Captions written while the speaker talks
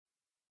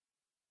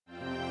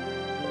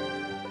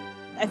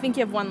I think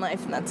you have one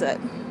life and that's it.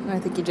 And I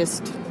think you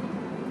just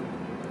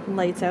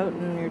lights out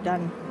and you're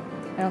done.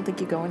 I don't think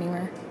you go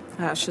anywhere.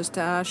 Ashes to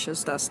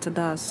ashes, dust to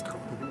dust.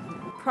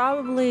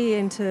 Probably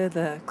into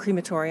the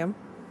crematorium.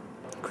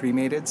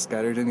 Cremated,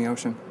 scattered in the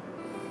ocean.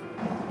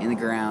 In the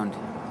ground.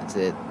 That's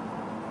it.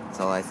 That's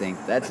all I think.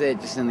 That's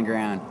it, just in the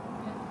ground.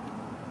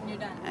 And you're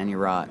done. And you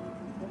rot.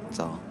 That's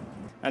all.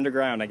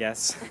 Underground, I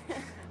guess.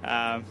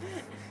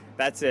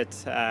 That's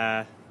it.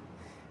 I'd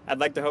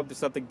like to hope there's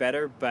something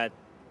better, but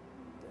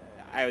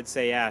I would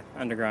say, yeah,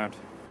 underground.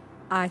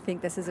 I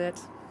think this is it.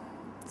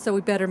 So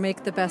we better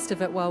make the best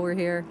of it while we're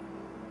here.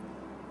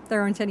 There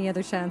aren't any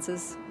other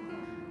chances.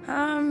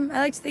 I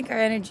like to think our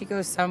energy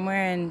goes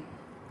somewhere, and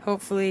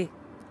hopefully,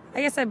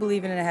 I guess I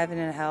believe in a heaven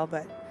and a hell,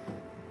 but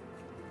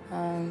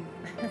I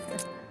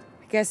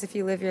guess if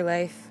you live your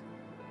life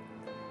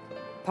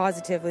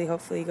positively,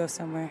 hopefully you go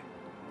somewhere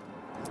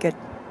good.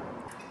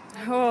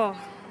 Oh,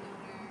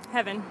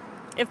 heaven,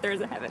 if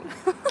there's a heaven.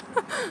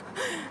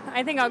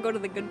 I think I'll go to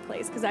the good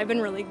place because I'm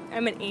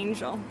an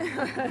angel.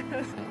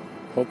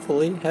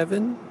 Hopefully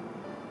heaven.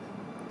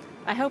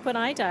 I hope when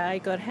I die I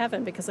go to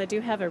heaven because I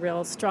do have a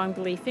real strong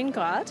belief in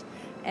God,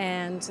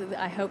 and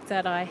I hope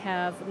that I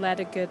have led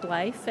a good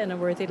life and a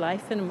worthy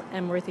life and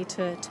am worthy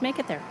to make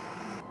it there.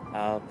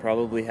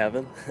 Probably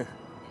heaven.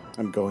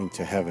 I'm going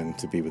to heaven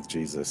to be with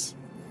Jesus.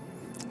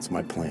 It's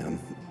my plan.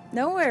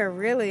 Nowhere,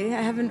 really.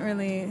 I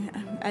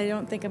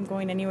don't think I'm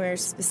going anywhere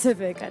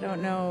specific. I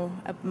don't know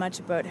much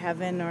about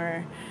heaven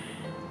or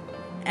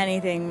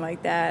anything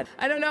like that.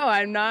 I don't know.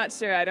 I'm not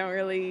sure. I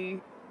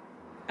don't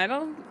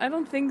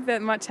think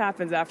that much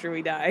happens after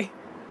we die.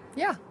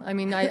 Yeah. I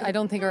mean, I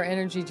don't think our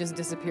energy just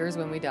disappears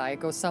when we die. It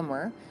goes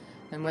somewhere.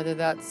 And whether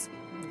that's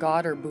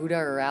God or Buddha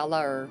or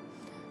Allah or,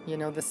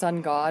 the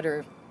sun god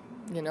or,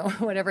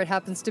 whatever it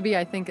happens to be,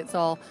 I think it's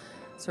all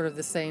sort of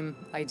the same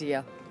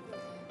idea.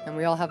 And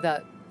we all have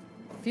that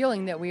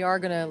feeling that we are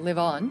going to live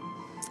on.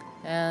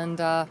 And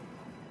I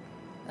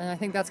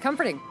think that's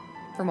comforting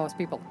for most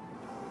people.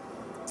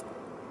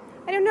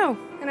 I don't know,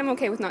 and I'm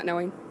okay with not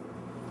knowing.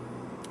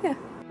 Yeah.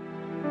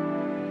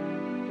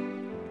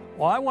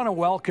 Well, I want to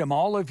welcome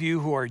all of you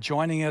who are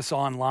joining us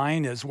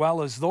online, as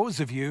well as those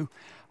of you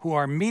who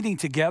are meeting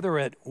together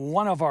at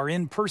one of our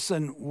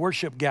in-person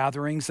worship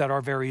gatherings at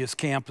our various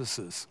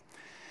campuses.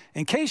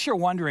 In case you're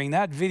wondering,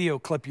 that video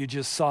clip you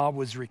just saw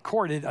was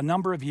recorded a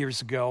number of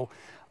years ago,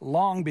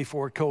 long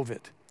before COVID.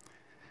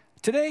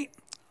 Today,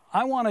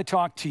 I want to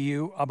talk to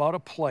you about a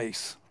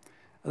place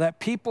that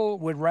people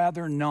would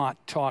rather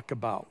not talk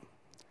about.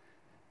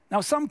 Now,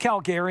 some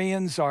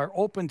Calgarians are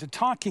open to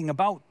talking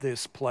about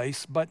this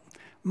place, but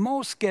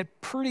most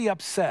get pretty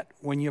upset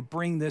when you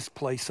bring this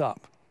place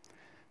up.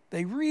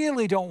 They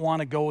really don't want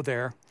to go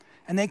there,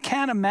 and they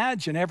can't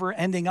imagine ever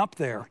ending up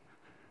there,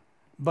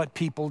 but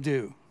people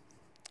do.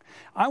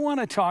 I want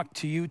to talk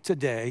to you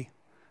today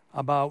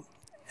about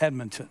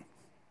Edmonton.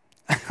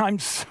 I'm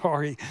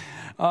sorry.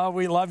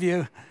 We love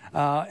you,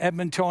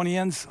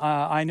 Edmontonians.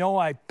 I know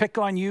I pick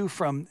on you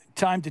from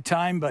time to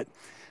time, but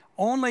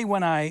only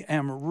when I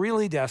am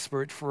really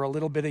desperate for a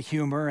little bit of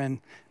humor.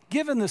 And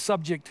given the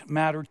subject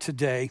matter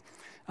today,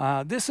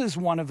 this is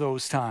one of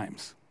those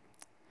times.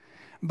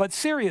 But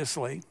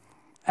seriously,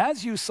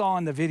 as you saw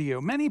in the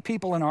video, many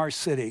people in our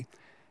city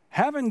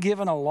haven't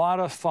given a lot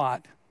of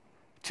thought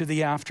to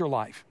the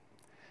afterlife.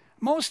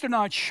 Most are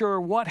not sure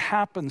what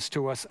happens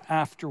to us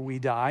after we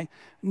die,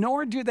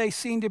 nor do they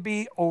seem to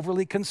be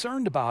overly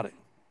concerned about it.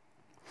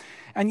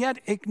 And yet,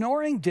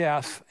 ignoring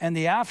death and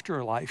the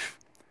afterlife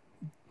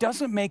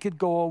doesn't make it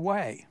go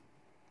away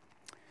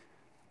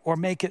or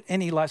make it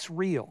any less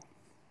real.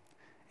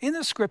 In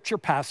the scripture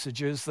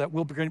passages that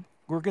we're going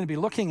to be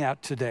looking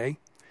at today,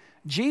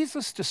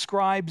 Jesus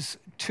describes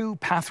two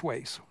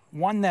pathways,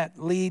 one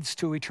that leads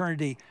to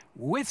eternity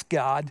with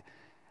God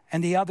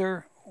and the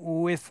other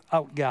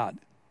without God.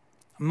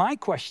 My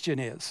question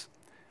is,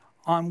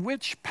 on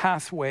which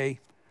pathway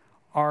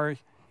are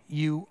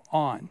you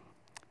on?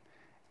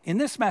 In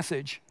this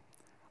message,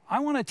 I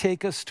want to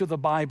take us to the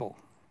Bible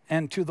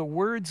and to the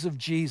words of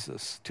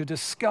Jesus to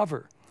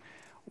discover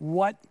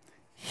what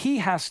he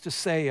has to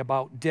say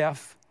about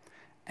death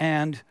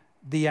and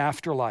the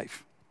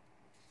afterlife.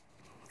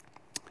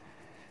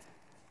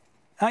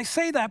 I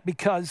say that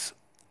because,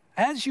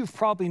 as you've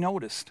probably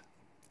noticed,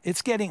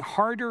 it's getting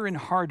harder and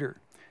harder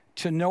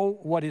to know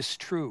what is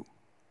true.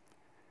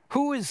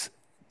 Who is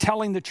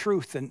telling the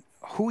truth and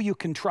who you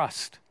can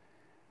trust?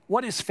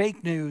 What is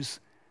fake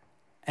news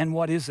and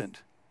what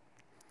isn't?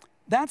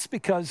 That's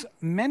because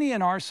many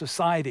in our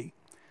society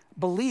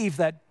believe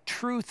that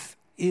truth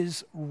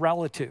is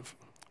relative.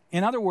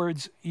 In other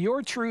words,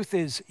 your truth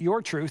is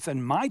your truth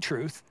and my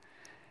truth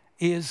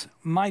is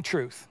my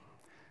truth.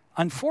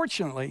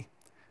 Unfortunately,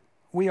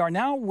 we are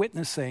now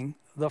witnessing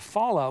the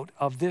fallout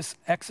of this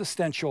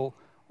existential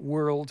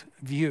world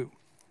view.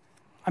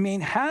 I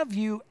mean, have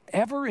you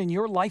ever in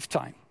your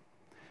lifetime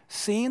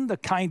seen the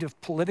kind of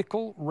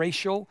political,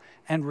 racial,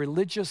 and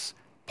religious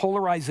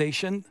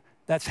polarization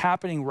that's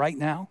happening right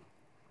now?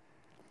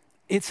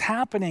 It's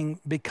happening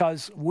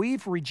because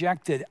we've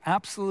rejected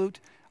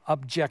absolute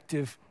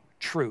objective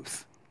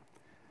truth.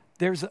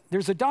 There's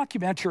a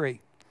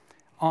documentary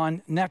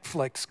on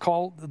Netflix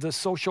called The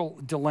Social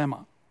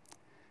Dilemma,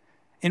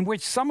 in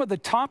which some of the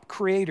top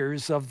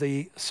creators of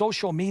the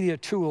social media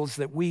tools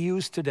that we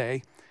use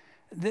today,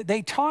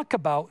 they talk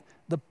about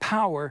the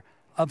power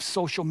of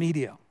social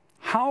media,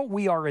 how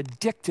we are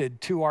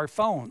addicted to our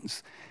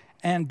phones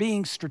and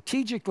being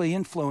strategically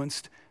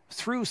influenced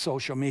through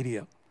social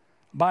media.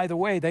 By the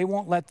way, they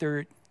won't let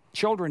their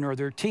children or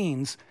their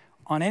teens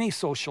on any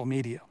social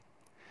media.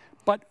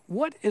 But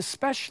what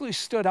especially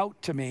stood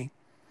out to me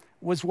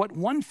was what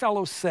one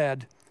fellow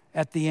said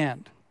at the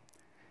end.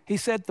 He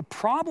said, the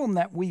problem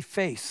that we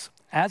face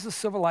as a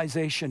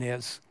civilization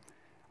is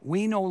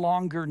we no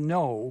longer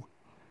know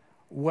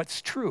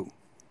what's true.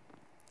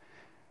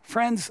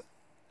 Friends,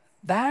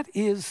 that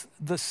is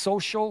the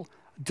social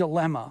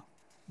dilemma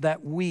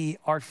that we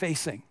are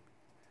facing.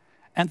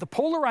 And the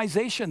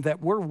polarization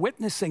that we're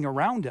witnessing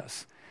around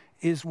us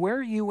is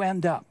where you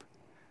end up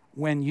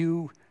when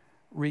you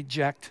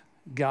reject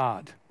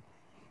God.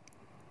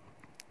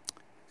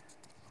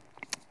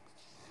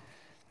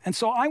 And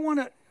so I want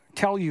to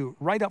tell you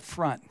right up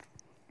front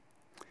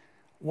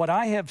what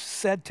I have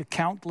said to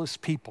countless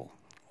people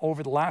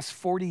over the last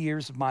 40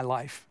 years of my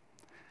life.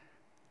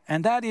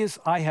 And that is,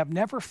 I have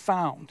never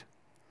found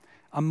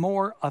a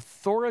more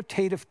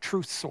authoritative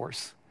truth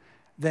source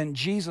than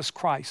Jesus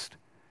Christ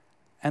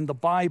and the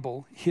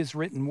Bible, his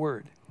written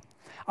word.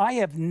 I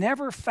have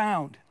never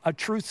found a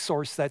truth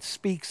source that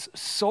speaks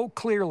so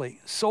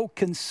clearly, so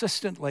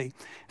consistently,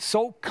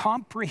 so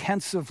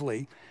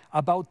comprehensively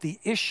about the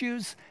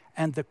issues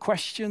and the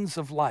questions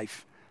of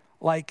life.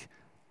 Like,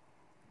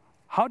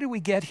 how do we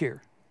get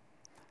here?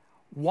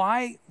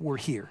 Why we're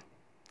here?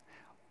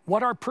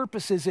 What our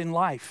purpose is in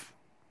life?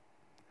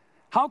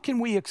 How can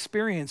we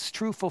experience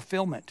true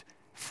fulfillment,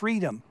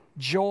 freedom,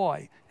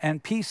 joy,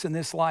 and peace in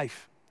this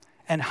life?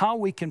 And how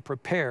we can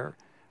prepare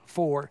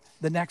for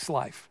the next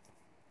life.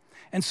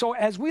 And so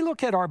as we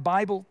look at our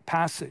Bible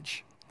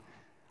passage,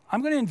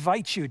 I'm going to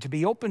invite you to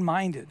be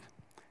open-minded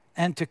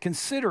and to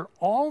consider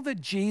all that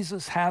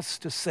Jesus has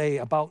to say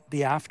about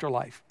the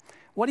afterlife,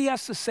 what he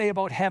has to say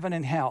about heaven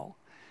and hell.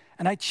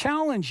 And I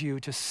challenge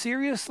you to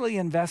seriously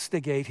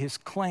investigate his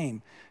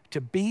claim to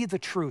be the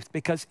truth,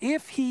 because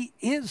if he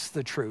is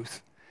the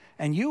truth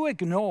and you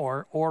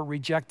ignore or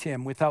reject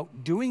him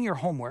without doing your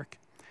homework,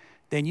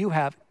 then you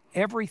have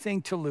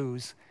everything to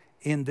lose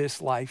in this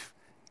life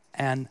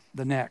and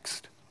the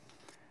next.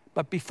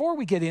 But before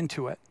we get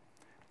into it,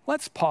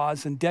 let's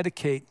pause and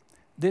dedicate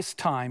this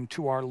time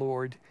to our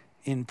Lord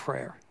in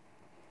prayer.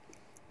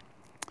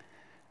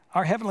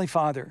 Our Heavenly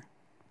Father,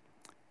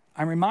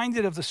 I'm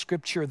reminded of the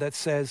scripture that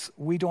says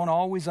we don't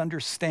always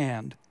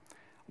understand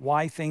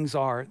why things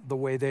are the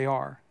way they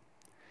are.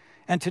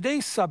 And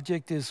today's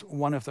subject is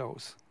one of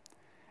those.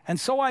 And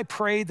so I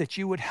pray that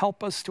you would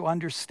help us to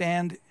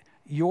understand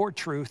your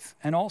truth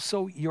and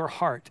also your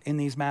heart in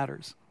these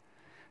matters,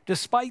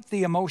 despite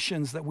the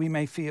emotions that we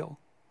may feel.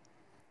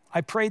 I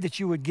pray that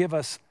you would give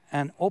us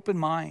an open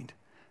mind,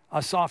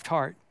 a soft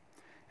heart,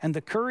 and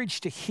the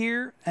courage to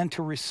hear and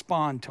to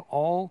respond to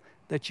all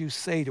that you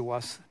say to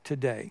us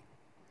today.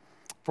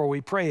 For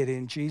we pray it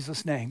in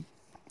Jesus' name.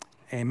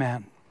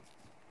 Amen.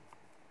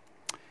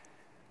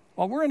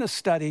 Well, we're in a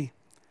study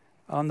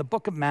on the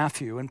book of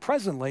Matthew, and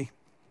presently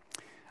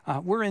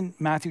we're in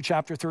Matthew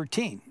chapter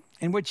 13,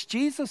 in which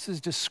Jesus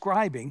is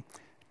describing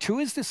to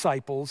his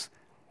disciples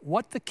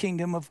what the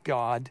kingdom of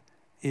God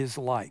is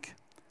like.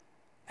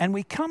 And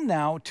we come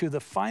now to the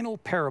final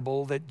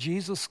parable that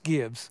Jesus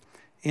gives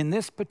in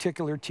this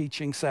particular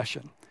teaching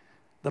session,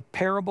 the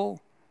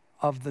parable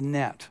of the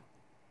net.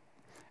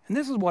 And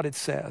this is what it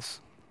says.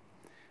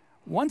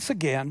 Once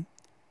again,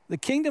 the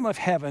kingdom of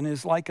heaven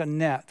is like a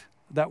net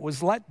that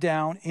was let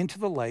down into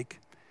the lake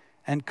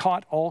and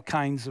caught all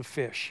kinds of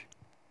fish.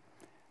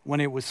 When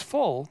it was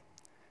full,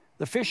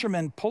 the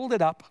fishermen pulled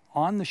it up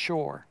on the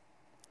shore.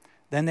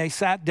 Then they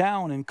sat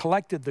down and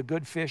collected the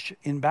good fish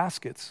in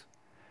baskets,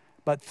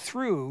 but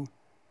threw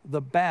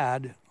the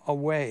bad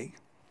away.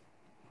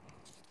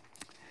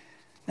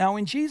 Now,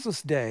 in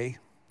Jesus' day,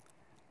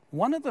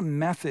 one of the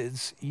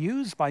methods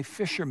used by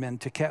fishermen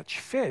to catch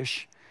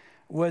fish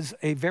was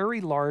a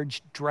very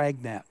large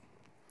drag net.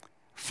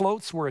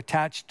 Floats were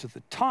attached to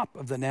the top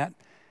of the net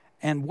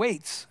and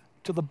weights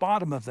to the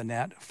bottom of the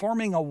net,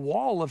 forming a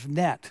wall of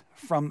net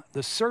from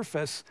the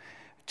surface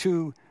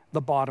to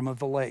the bottom of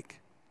the lake.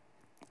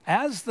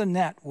 As the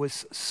net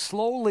was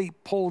slowly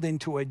pulled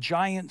into a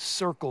giant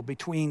circle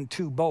between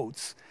two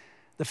boats,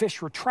 the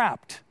fish were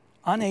trapped,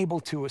 unable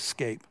to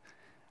escape,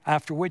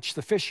 after which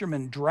the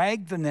fishermen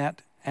dragged the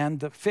net and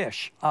the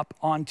fish up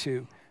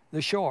onto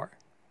the shore.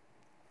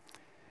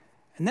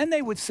 And then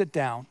they would sit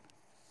down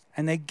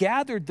and they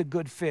gathered the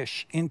good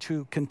fish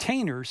into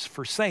containers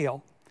for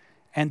sale,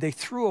 and they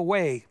threw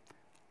away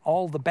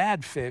all the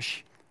bad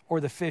fish, or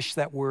the fish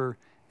that were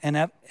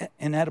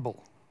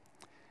inedible.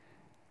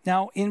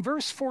 Now, in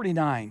verse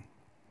 49,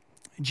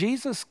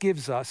 Jesus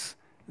gives us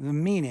the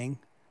meaning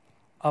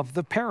of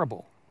the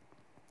parable.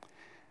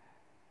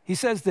 He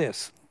says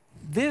this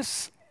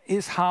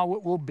is how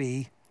it will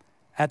be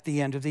at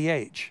the end of the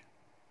age.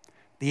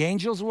 The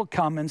angels will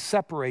come and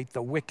separate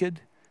the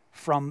wicked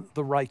from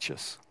the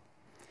righteous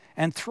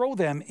and throw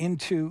them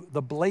into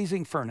the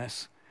blazing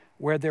furnace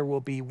where there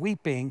will be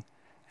weeping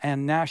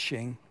and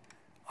gnashing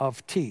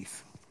of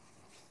teeth.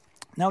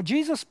 Now,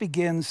 Jesus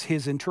begins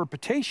his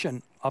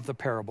interpretation of the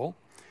parable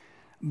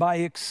by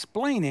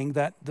explaining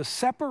that the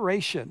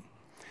separation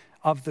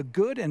of the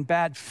good and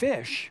bad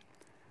fish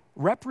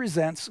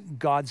represents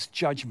God's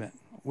judgment,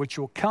 which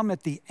will come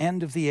at the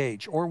end of the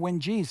age, or when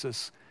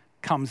Jesus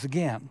comes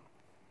again.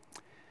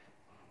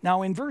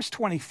 Now, in verse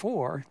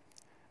 24,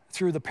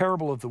 through the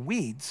parable of the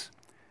weeds,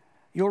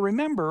 you'll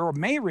remember, or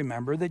may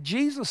remember, that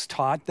Jesus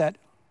taught that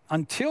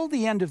until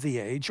the end of the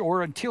age,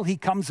 or until he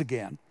comes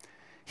again,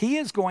 he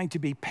is going to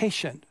be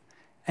patient,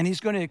 and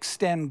he's going to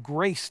extend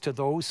grace to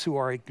those who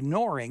are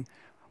ignoring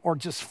or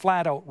just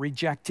flat out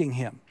rejecting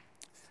him.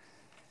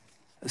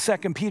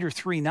 2 Peter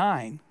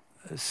 3:9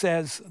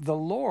 says, "The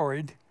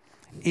Lord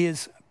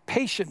is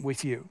patient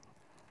with you,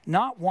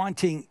 not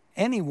wanting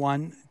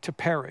anyone to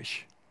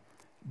perish,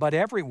 but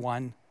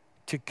everyone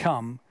to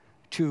come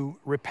to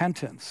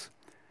repentance."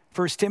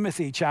 1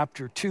 Timothy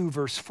chapter 2,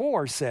 verse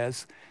 4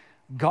 says,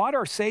 "God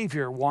our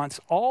Savior wants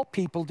all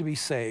people to be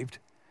saved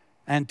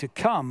and to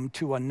come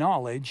to a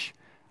knowledge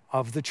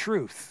of the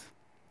truth."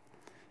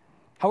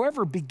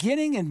 However,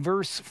 beginning in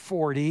verse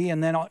 40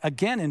 and then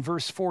again in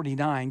verse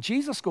 49,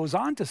 Jesus goes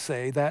on to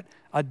say that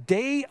a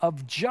day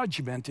of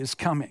judgment is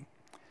coming.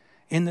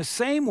 In the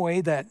same way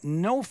that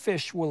no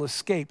fish will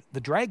escape the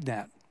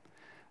dragnet,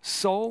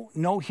 so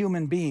no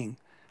human being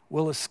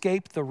will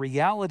escape the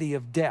reality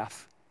of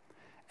death.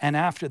 And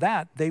after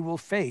that, they will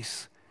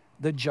face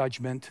the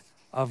judgment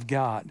of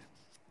God.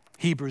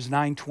 Hebrews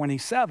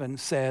 9:27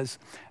 says,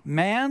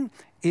 "Man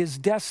is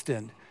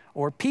destined,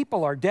 or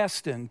people are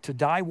destined to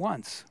die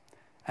once,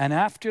 and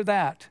after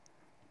that,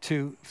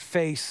 to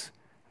face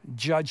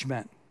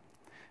judgment."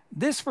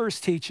 This verse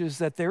teaches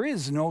that there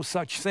is no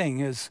such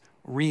thing as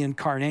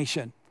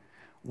reincarnation.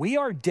 We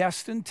are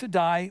destined to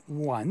die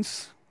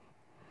once,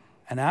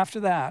 and after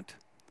that,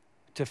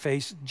 to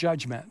face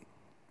judgment.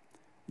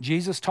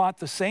 Jesus taught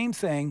the same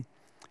thing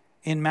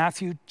in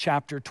Matthew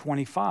chapter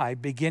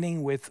 25,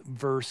 beginning with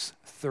verse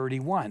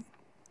 31.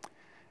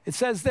 It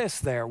says this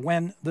there,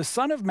 "When the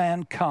Son of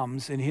Man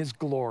comes in his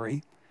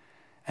glory,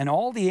 and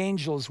all the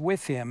angels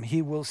with him,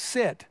 he will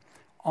sit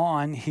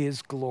on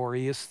his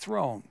glorious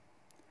throne.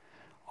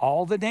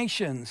 All the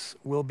nations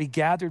will be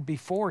gathered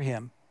before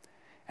him,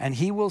 and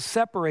he will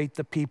separate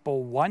the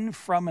people one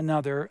from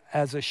another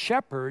as a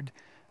shepherd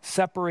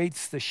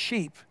separates the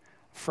sheep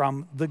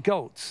from the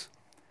goats.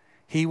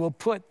 He will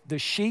put the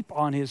sheep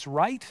on his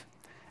right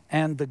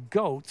and the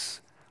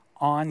goats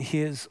on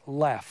his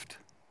left.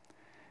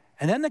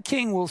 And then the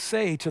king will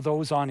say to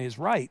those on his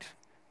right,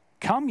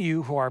 'Come,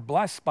 you who are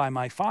blessed by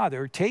my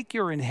Father, take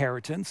your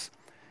inheritance,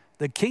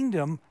 the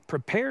kingdom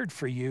prepared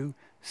for you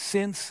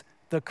since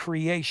the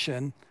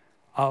creation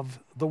of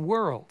the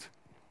world.'"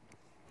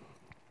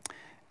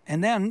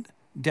 And then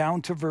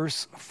down to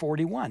verse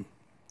 41.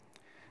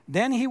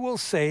 "Then he will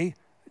say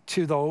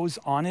to those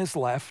on his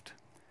left,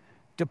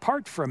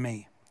 'Depart from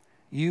me,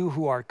 you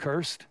who are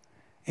cursed,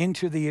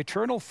 into the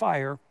eternal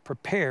fire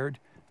prepared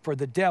for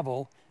the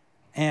devil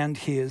and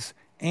his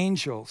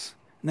angels.'"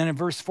 And then in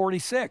verse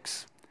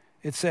 46,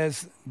 it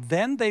says,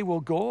 "Then they will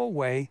go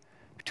away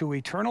to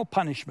eternal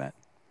punishment,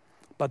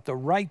 but the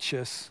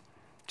righteous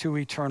to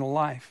eternal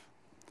life."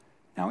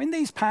 Now, in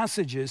these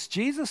passages,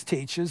 Jesus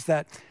teaches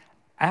that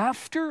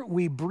after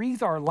we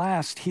breathe our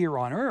last here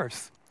on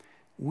earth,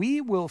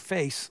 we will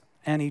face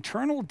an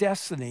eternal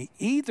destiny,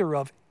 either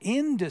of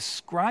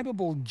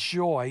indescribable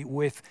joy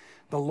with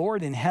the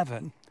Lord in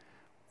heaven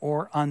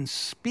or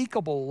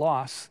unspeakable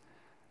loss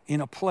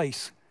in a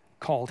place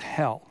called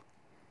hell.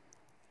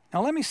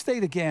 Now, let me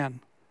state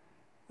again,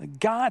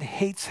 God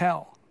hates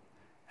hell,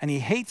 and he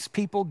hates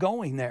people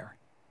going there.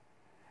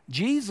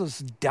 Jesus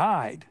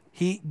died.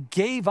 He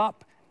gave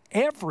up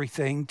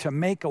everything to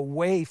make a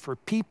way for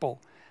people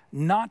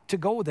not to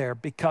go there,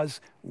 because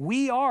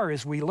we are,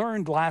 as we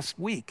learned last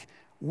week,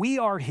 we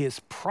are his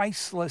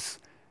priceless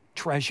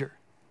treasure.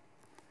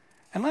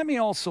 And let me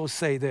also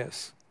say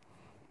this.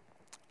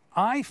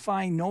 I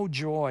find no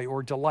joy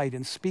or delight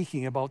in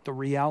speaking about the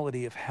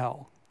reality of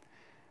hell.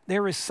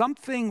 There is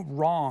something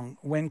wrong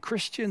when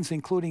Christians,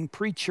 including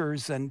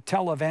preachers and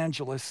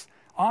televangelists,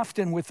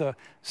 often with a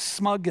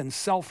smug and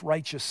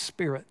self-righteous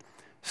spirit,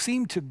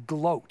 seem to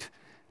gloat,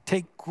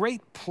 take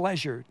great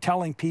pleasure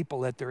telling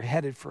people that they're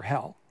headed for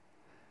hell.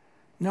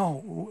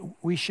 No,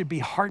 we should be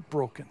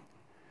heartbroken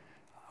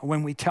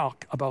when we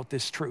talk about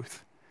this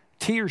truth.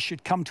 Tears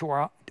should come to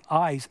our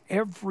eyes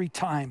every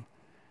time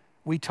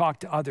we talk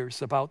to others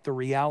about the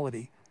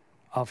reality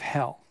of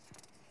hell.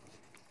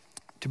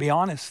 To be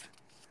honest,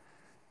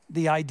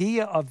 the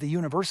idea of the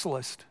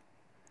universalist,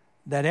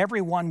 that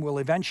everyone will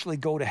eventually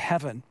go to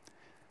heaven,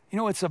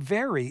 it's a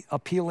very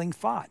appealing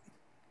thought.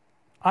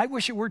 I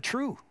wish it were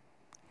true.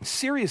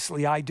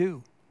 Seriously, I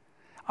do.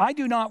 I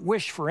do not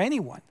wish for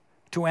anyone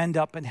to end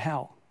up in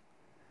hell.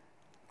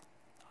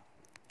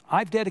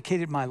 I've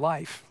dedicated my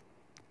life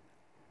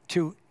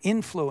to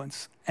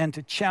influence and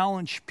to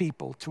challenge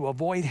people to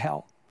avoid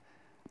hell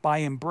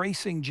by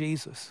embracing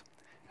Jesus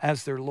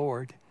as their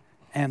Lord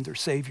and their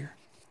Savior.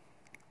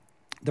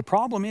 The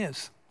problem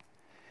is,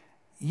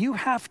 you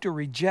have to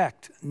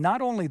reject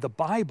not only the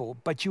Bible,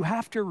 but you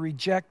have to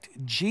reject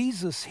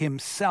Jesus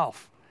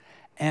himself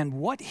and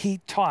what he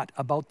taught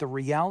about the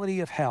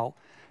reality of hell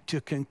to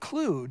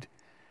conclude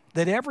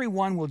that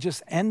everyone will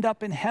just end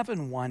up in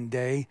heaven one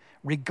day,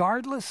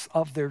 regardless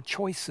of their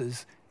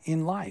choices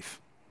in life.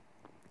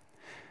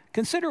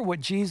 Consider what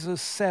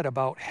Jesus said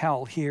about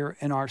hell here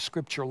in our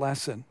scripture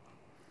lesson.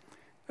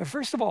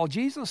 First of all,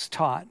 Jesus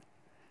taught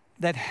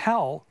that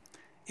hell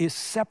is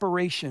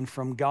separation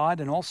from God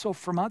and also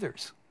from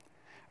others.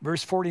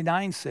 Verse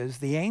 49 says,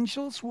 the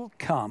angels will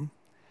come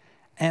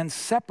and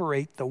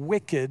separate the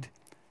wicked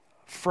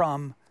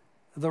from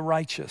the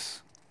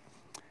righteous.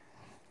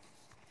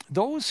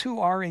 Those who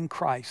are in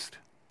Christ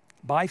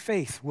by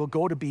faith will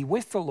go to be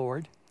with the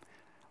Lord,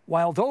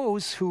 while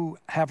those who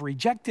have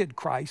rejected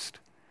Christ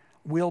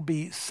will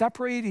be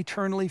separated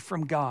eternally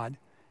from God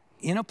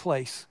in a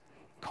place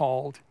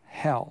called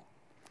hell.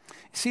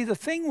 See, the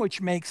thing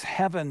which makes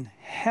heaven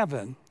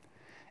heaven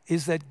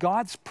is that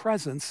God's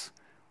presence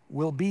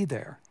will be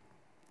there.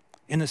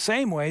 In the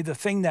same way, the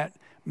thing that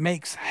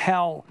makes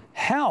hell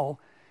hell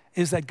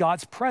is that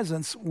God's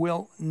presence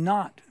will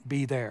not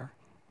be there.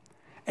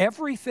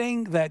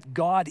 Everything that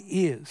God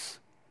is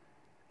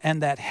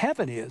and that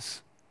heaven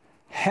is,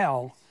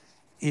 hell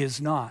is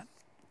not.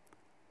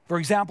 For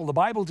example, the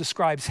Bible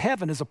describes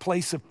heaven as a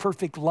place of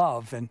perfect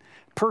love and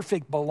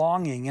perfect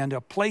belonging and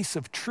a place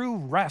of true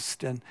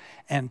rest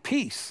and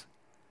peace.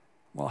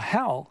 Well,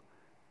 hell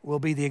will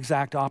be the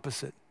exact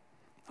opposite,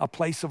 a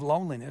place of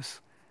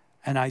loneliness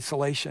and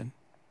isolation.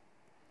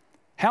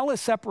 Hell is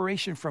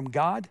separation from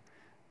God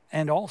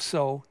and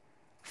also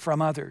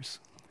from others.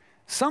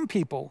 Some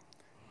people,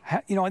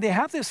 they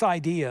have this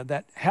idea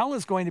that hell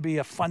is going to be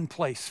a fun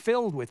place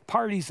filled with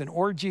parties and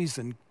orgies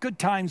and good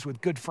times with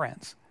good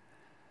friends.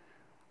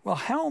 Well,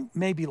 hell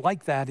may be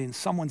like that in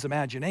someone's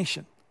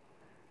imagination,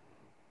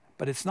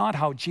 but it's not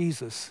how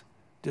Jesus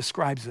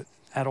describes it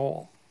at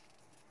all.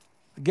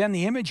 Again,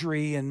 the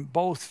imagery in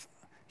both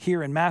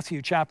here in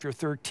Matthew chapter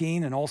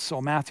 13 and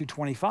also Matthew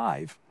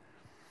 25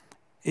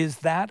 is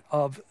that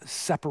of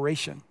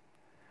separation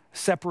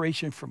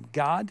from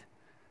God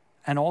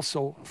and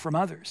also from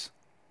others.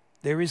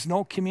 There is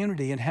no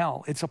community in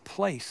hell. It's a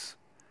place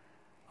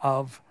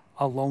of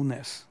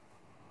aloneness.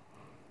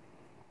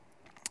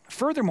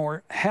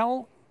 Furthermore,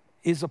 hell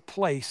is a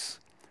place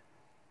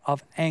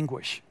of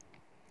anguish.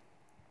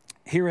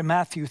 Here in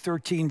Matthew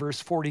 13,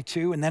 verse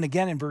 42, and then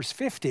again in verse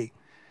 50,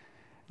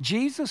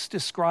 Jesus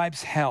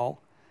describes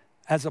hell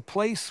as a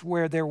place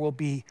where there will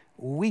be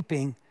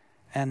weeping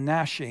and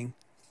gnashing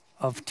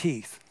of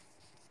teeth.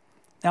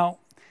 Now,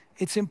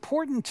 it's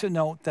important to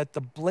note that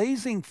the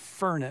blazing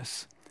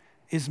furnace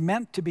is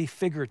meant to be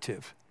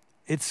figurative.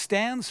 It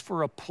stands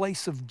for a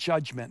place of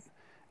judgment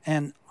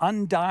and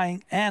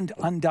undying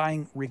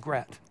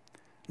regret,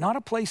 not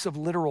a place of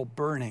literal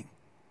burning.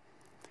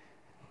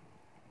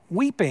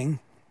 Weeping,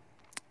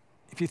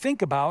 if you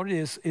think about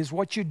it, is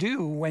what you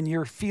do when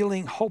you're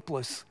feeling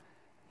hopeless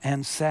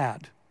and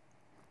sad.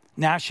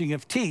 Gnashing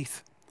of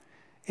teeth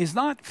is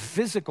not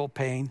physical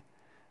pain,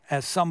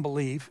 as some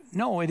believe.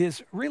 No, it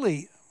is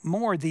really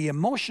more the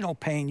emotional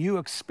pain you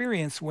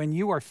experience when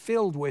you are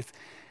filled with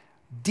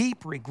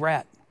deep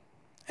regret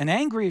and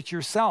angry at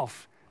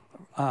yourself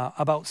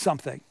about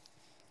something.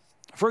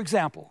 For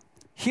example,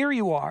 here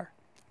you are,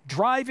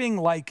 driving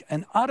like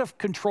an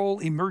out-of-control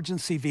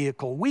emergency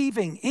vehicle,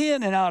 weaving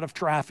in and out of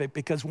traffic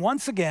because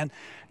once again,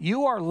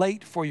 you are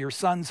late for your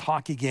son's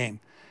hockey game.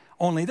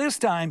 Only this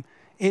time,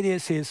 it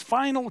is his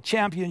final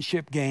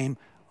championship game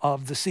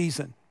of the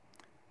season.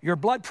 Your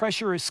blood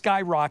pressure is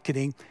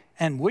skyrocketing,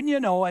 and wouldn't you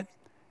know it,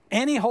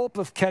 any hope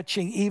of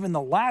catching even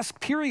the last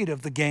period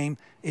of the game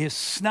is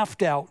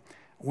snuffed out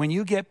when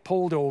you get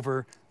pulled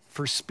over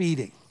for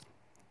speeding.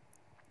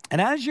 And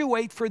as you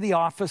wait for the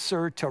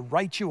officer to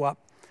write you up,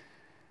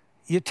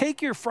 you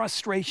take your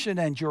frustration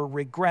and your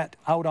regret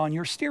out on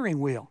your steering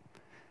wheel,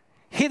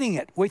 hitting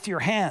it with your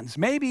hands,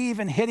 maybe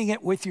even hitting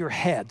it with your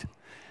head,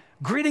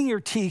 gritting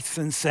your teeth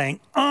and saying,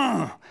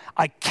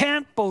 I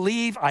can't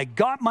believe I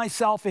got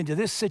myself into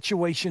this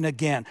situation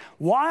again.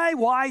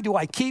 Why do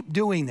I keep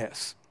doing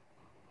this?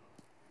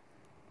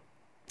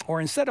 Or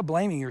instead of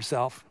blaming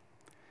yourself,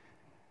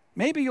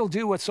 maybe you'll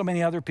do what so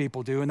many other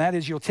people do, and that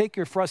is you'll take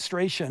your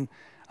frustration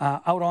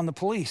out on the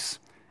police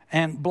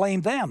and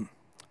blame them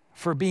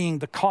for being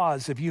the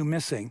cause of you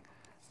missing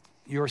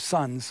your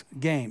son's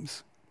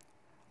games.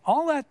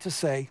 All that to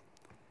say,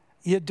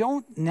 you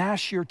don't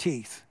gnash your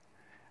teeth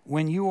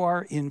when you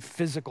are in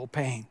physical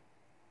pain.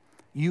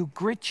 You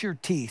grit your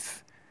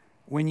teeth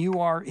when you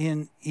are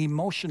in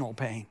emotional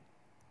pain,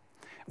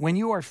 when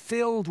you are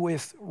filled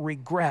with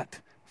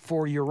regret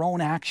for your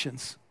own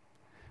actions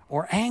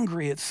or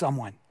angry at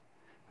someone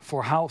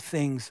for how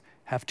things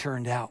have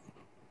turned out.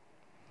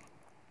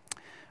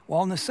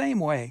 Well, in the same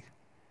way,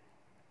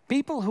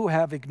 People who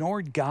have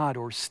ignored God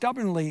or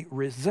stubbornly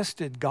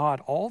resisted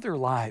God all their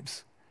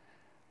lives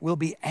will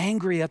be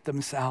angry at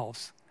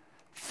themselves,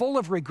 full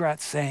of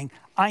regret, saying,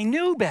 I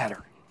knew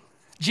better.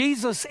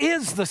 Jesus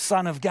is the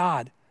Son of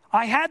God.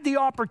 I had the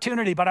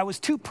opportunity, but I was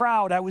too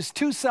proud. I was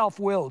too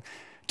self-willed,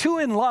 too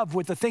in love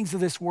with the things of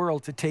this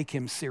world to take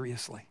him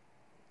seriously.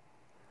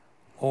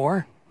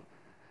 Or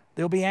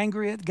they'll be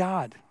angry at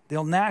God.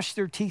 They'll gnash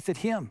their teeth at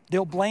him.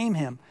 They'll blame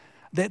him.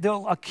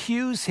 They'll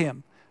accuse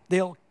him.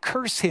 They'll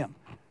curse him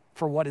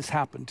for what has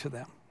happened to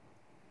them.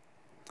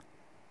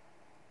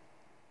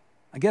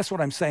 I guess what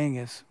I'm saying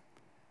is,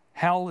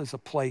 hell is a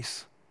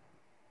place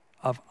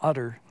of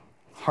utter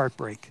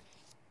heartbreak.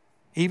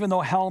 Even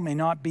though hell may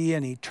not be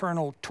an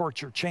eternal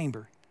torture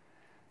chamber,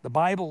 the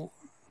Bible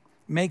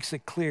makes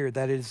it clear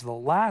that it is the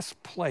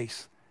last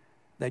place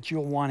that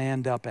you'll want to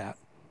end up at.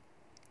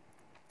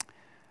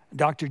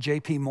 Dr.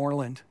 J.P.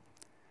 Moreland,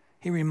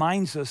 he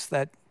reminds us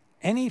that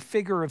any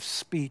figure of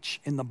speech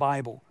in the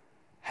Bible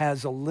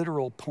has a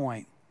literal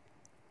point.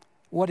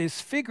 What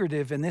is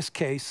figurative in this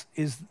case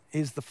is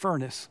the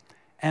furnace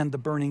and the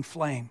burning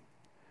flame.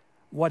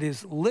 What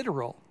is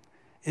literal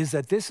is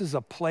that this is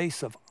a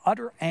place of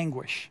utter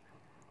anguish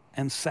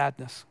and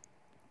sadness.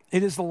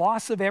 It is the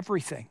loss of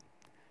everything,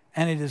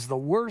 and it is the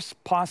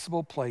worst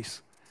possible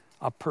place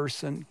a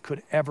person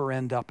could ever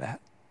end up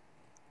at.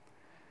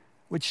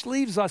 Which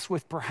leaves us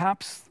with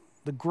perhaps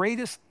the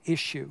greatest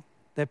issue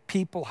that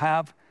people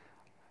have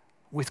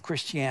with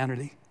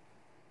Christianity.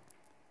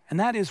 And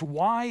that is,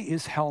 why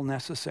is hell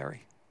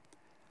necessary?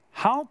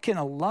 How can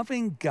a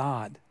loving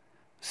God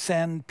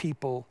send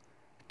people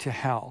to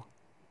hell?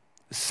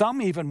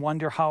 Some even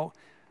wonder how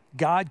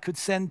God could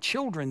send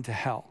children to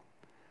hell.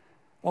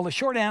 Well, the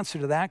short answer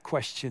to that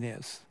question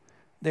is,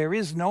 there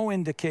is no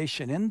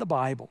indication in the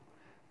Bible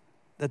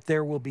that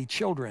there will be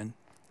children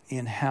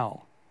in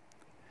hell.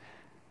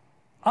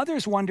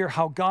 Others wonder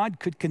how God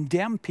could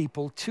condemn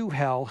people to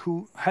hell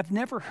who have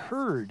never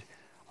heard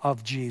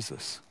of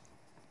Jesus.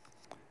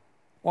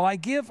 Well, I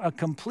give a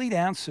complete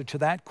answer to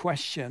that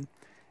question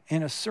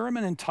in a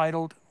sermon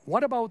entitled,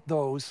 What About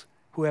Those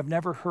Who Have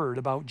Never Heard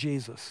About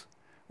Jesus?,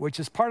 which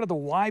is part of the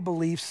Why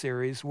Believe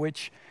series,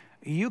 which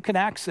you can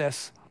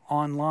access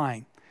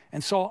online.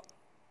 And so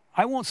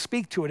I won't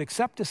speak to it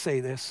except to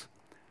say this: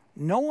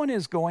 no one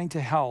is going to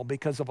hell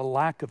because of a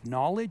lack of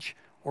knowledge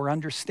or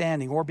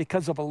understanding, or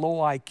because of a low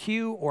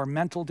IQ or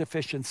mental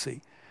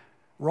deficiency.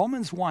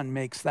 Romans 1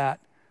 makes that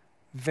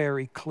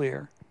very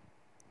clear.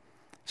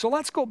 So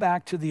let's go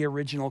back to the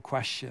original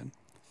question.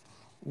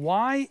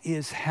 Why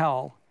is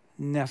hell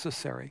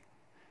necessary?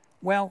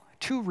 Well,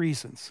 2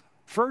 reasons.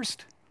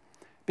 First,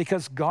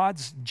 because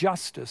God's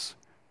justice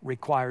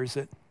requires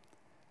it.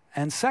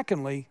 And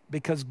secondly,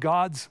 because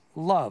God's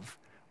love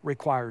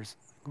requires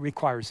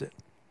it.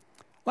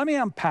 Let me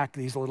unpack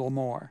these a little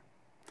more.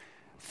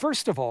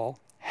 First of all,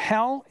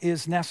 hell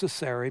is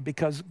necessary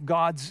because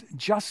God's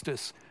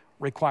justice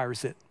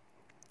requires it.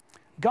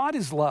 God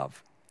is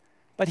love,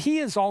 but he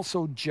is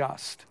also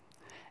just.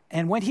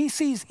 And when he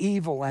sees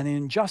evil and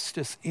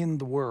injustice in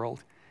the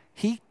world,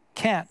 he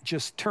can't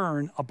just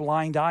turn a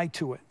blind eye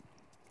to it.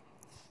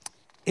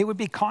 It would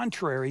be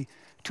contrary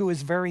to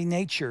his very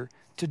nature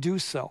to do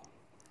so.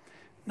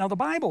 Now, the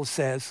Bible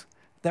says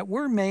that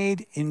we're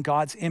made in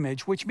God's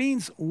image, which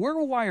means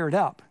we're wired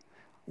up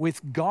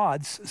with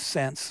God's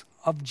sense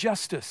of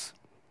justice.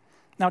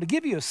 Now, to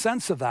give you a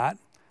sense of that,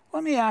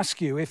 let me ask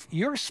you, if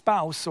your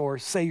spouse or,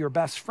 say, your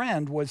best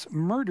friend was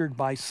murdered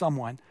by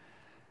someone,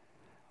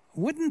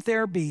 wouldn't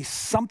there be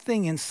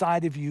something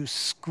inside of you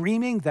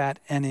screaming that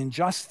an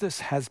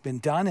injustice has been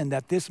done and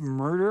that this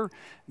murderer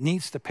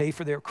needs to pay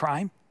for their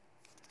crime?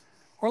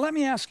 Or let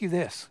me ask you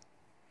this.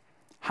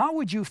 How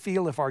would you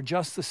feel if our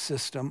justice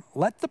system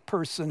let the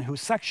person who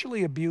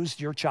sexually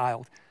abused your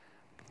child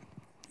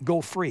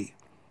go free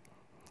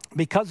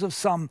because of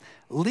some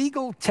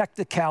legal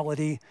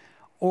technicality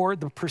or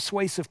the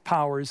persuasive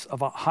powers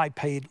of a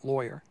high-paid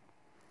lawyer?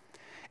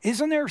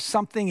 Isn't there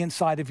something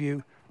inside of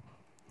you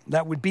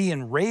that would be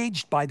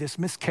enraged by this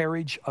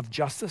miscarriage of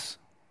justice?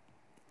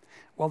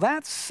 Well,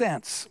 that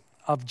sense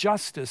of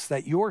justice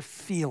that you're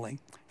feeling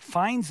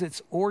finds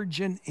its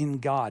origin in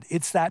God.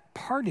 It's that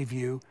part of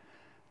you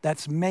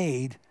that's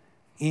made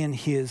in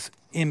his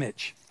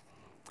image.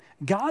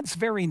 God's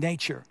very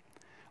nature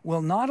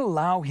will not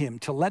allow him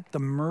to let the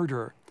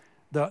murderer,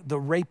 the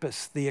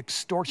rapist, the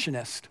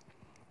extortionist,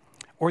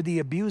 or the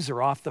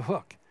abuser off the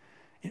hook,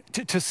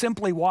 to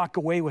simply walk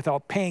away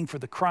without paying for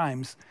the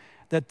crimes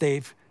that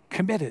they've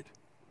committed.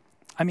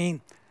 I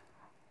mean,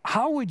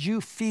 how would you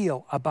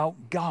feel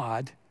about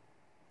God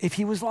if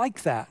he was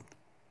like that?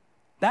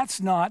 That's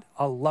not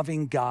a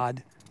loving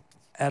God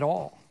at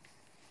all.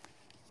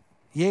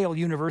 Yale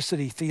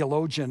University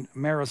theologian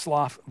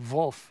Miroslav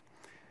Volf,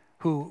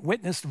 who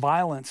witnessed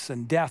violence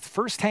and death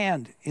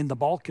firsthand in the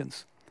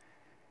Balkans,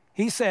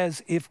 he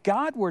says, if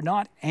God were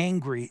not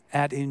angry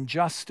at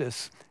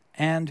injustice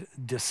and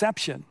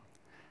deception,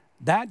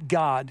 that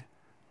God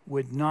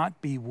would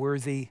not be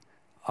worthy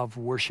of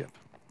worship.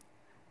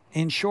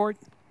 In short,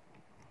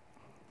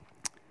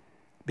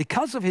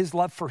 Because of his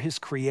love for his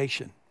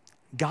creation,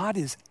 God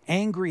is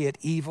angry at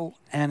evil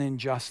and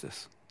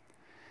injustice,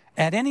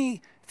 at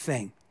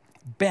anything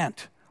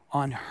bent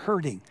on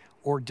hurting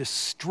or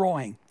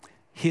destroying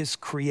his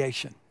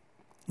creation.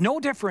 No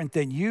different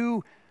than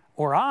you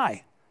or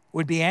I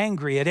would be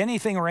angry at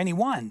anything or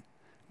anyone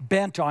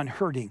bent on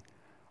hurting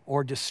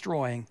or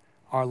destroying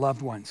our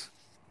loved ones.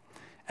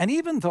 And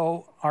even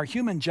though our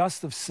human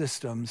justice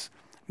systems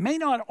may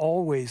not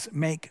always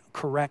make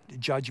correct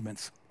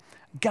judgments,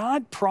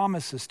 God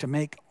promises to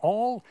make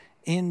all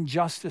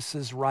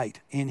injustices right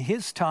in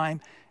his time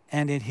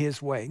and in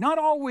his way. Not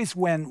always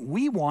when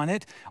we want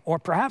it, or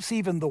perhaps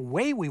even the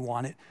way we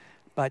want it,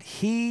 but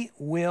he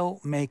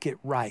will make it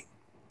right.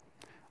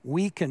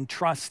 We can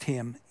trust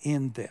him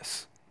in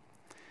this.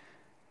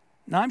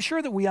 Now, I'm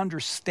sure that we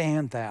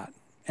understand that,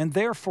 and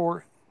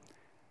therefore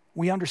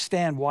we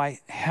understand why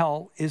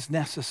hell is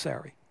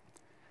necessary.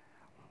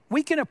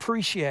 We can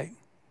appreciate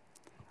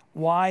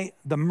why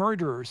the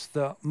murderers,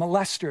 the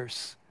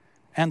molesters,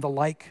 and the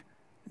like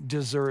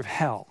deserve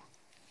hell.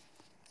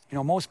 You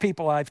know, most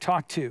people I've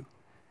talked to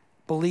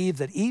believe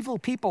that evil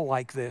people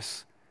like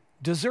this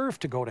deserve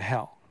to go to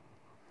hell.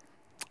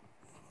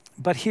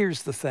 But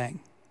here's the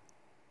thing.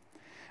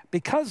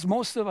 Because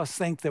most of us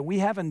think that we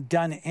haven't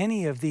done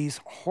any of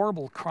these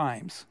horrible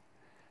crimes,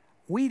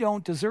 we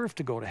don't deserve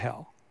to go to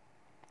hell.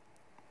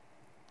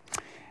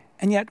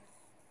 And yet,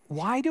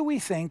 why do we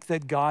think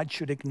that God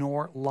should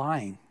ignore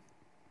lying,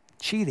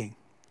 cheating,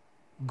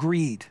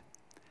 greed,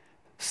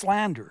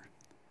 slander,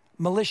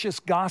 malicious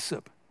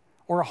gossip,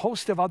 or a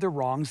host of other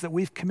wrongs that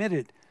we've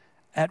committed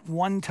at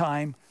one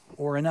time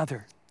or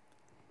another?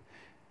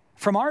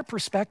 From our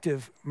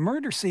perspective,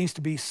 murder seems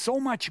to be so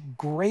much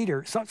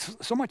greater,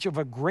 so much of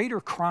a greater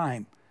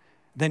crime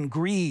than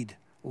greed,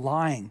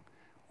 lying,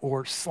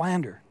 or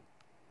slander.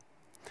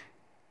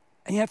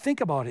 And yet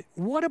think about it.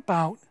 What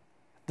about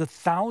the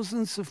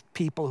thousands of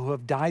people who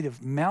have died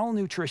of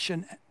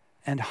malnutrition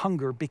and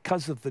hunger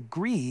because of the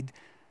greed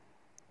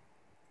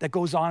that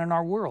goes on in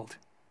our world?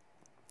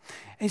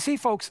 And you see,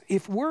 folks,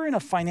 if we're in a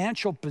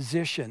financial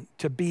position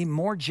to be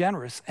more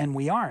generous, and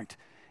we aren't,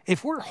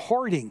 if we're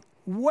hoarding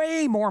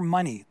way more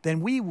money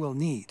than we will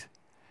need,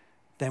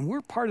 then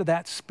we're part of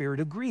that spirit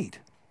of greed.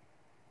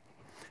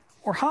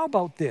 Or how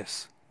about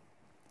this?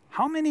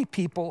 How many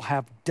people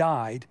have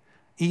died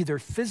either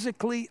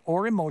physically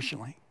or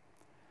emotionally?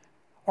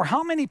 Or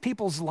how many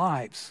people's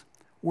lives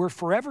were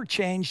forever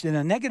changed in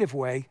a negative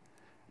way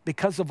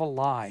because of a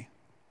lie,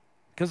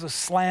 because of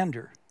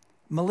slander,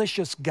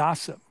 malicious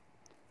gossip,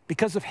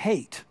 because of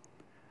hate,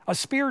 a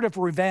spirit of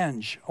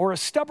revenge, or a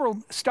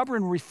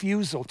stubborn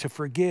refusal to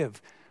forgive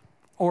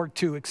or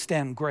to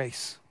extend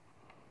grace?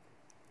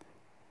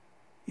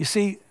 You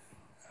see,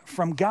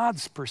 from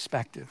God's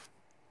perspective,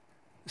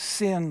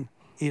 sin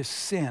is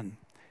sin,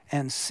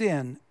 and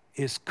sin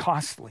is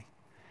costly.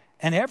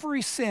 And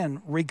every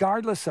sin,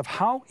 regardless of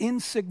how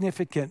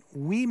insignificant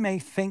we may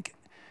think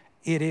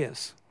it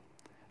is,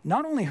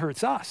 not only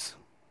hurts us,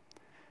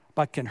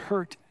 but can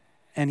hurt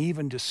and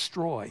even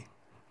destroy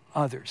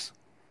others.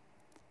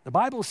 The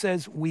Bible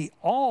says we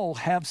all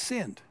have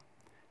sinned,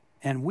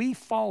 and we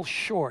fall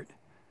short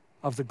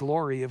of the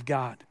glory of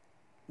God.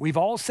 We've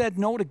all said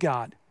no to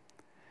God.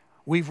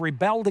 We've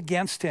rebelled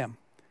against him,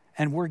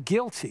 and we're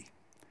guilty.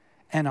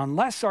 And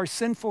unless our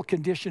sinful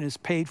condition is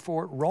paid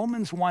for,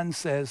 Romans 1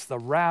 says the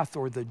wrath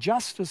or the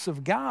justice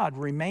of God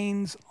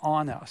remains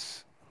on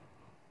us.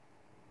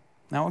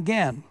 Now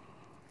again,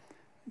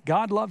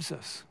 God loves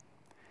us.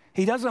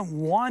 He doesn't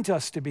want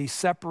us to be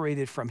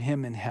separated from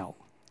him in hell.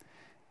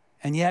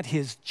 And yet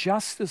his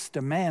justice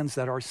demands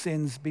that our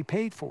sins be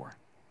paid for.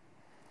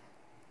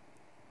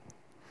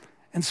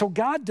 And so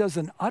God does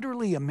an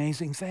utterly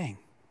amazing thing.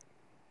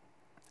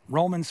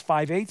 Romans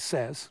 5:8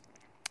 says,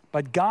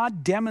 "But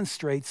God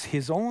demonstrates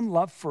his own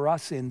love for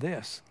us in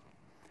this: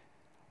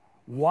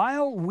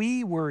 while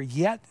we were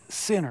yet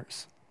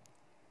sinners,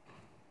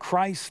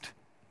 Christ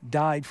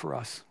died for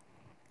us."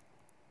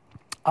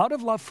 Out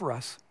of love for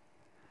us,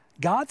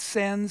 God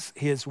sends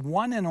his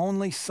one and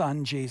only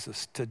Son,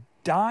 Jesus, to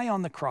die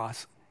on the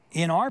cross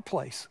in our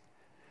place,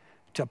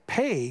 to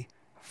pay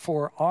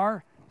for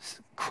our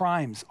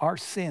crimes, our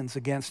sins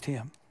against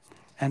him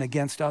and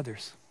against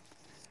others.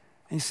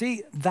 And you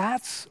see,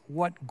 that's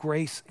what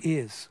grace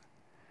is.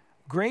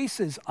 Grace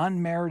is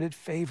unmerited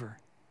favor.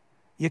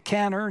 You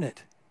can't earn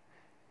it.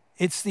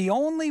 It's the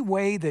only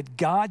way that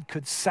God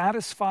could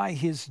satisfy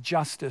his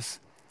justice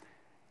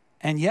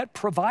and yet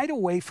provide a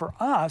way for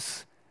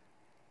us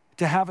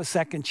to have a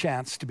second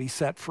chance to be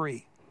set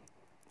free.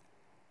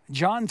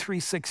 John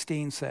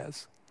 3:16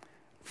 says,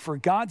 "For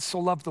God so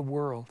loved the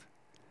world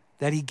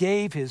that he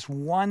gave his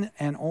one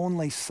and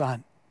only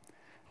Son,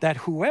 that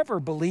whoever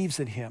believes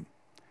in him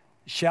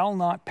shall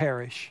not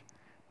perish,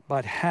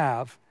 but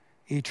have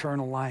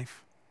eternal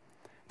life."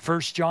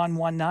 1 John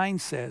 1:9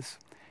 says,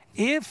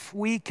 "If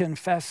we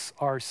confess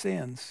our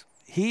sins,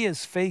 he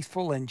is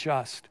faithful and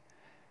just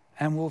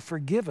and will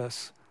forgive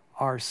us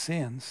our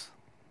sins."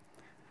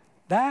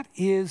 That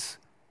is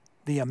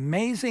the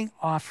amazing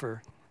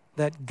offer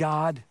that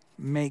God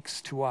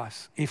makes to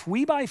us. If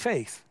we, by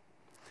faith,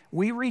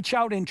 we reach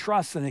out in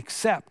trust and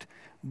accept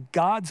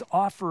God's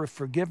offer of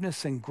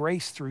forgiveness and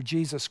grace through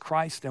Jesus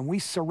Christ, and we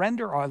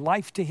surrender our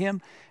life to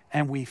him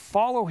and we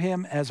follow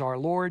him as our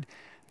Lord,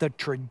 the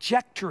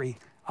trajectory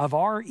of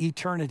our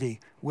eternity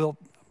will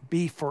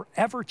be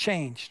forever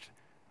changed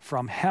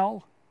from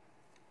hell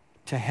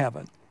to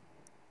heaven.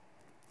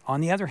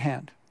 On the other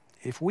hand,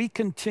 if we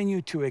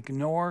continue to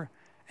ignore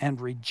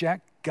and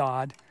reject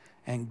God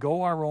and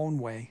go our own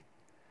way,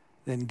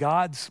 then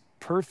God's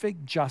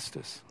perfect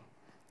justice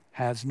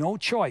has no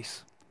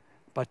choice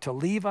but to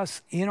leave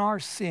us in our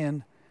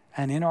sin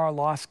and in our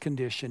lost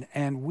condition,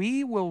 and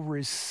we will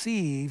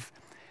receive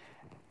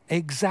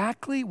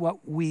exactly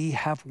what we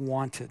have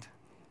wanted,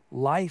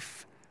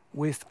 life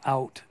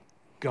without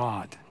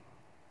God,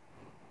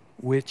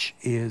 which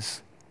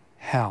is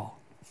hell.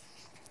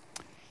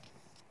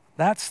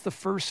 That's the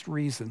first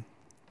reason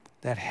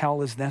that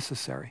hell is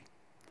necessary,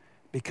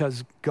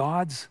 because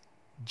God's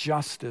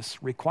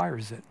justice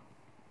requires it.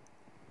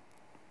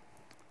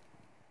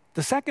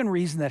 The second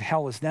reason that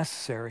hell is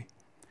necessary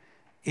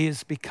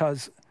is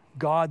because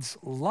God's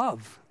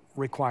love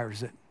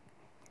requires it.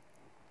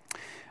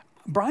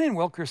 Brian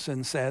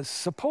Wilkerson says,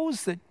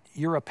 suppose that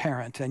you're a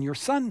parent and your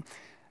son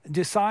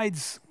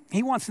decides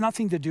he wants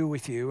nothing to do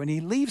with you and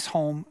he leaves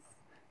home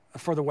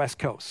for the West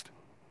Coast.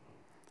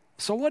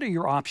 So what are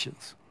your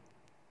options?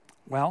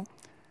 Well,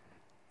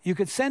 you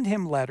could send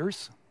him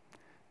letters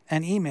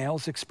and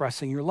emails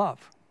expressing your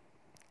love.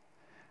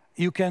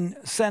 You can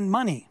send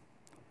money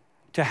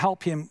to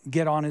help him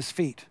get on his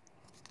feet.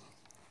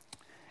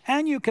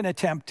 And you can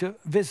attempt to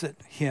visit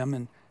him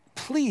and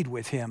plead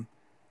with him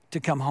to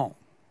come home.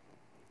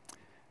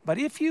 But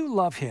if you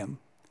love him,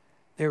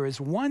 there is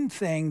one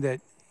thing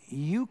that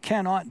you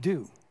cannot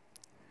do.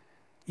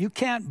 You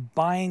can't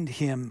bind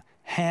him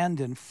hand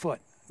and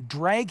foot,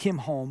 drag him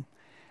home,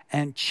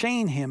 and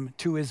chain him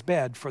to his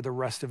bed for the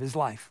rest of his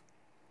life.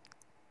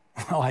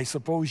 Well, I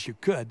suppose you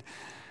could.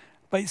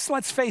 But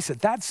let's face it,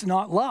 that's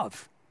not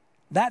love.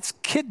 That's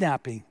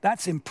kidnapping.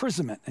 That's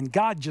imprisonment. And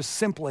God just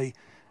simply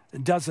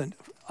doesn't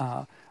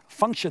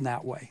function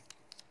that way.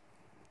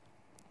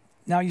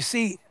 Now, you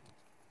see,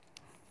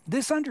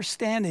 this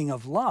understanding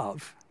of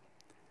love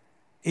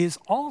is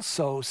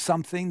also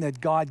something that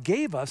God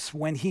gave us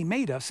when he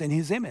made us in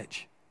his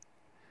image.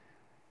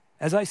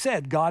 As I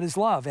said, God is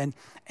love,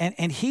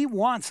 and he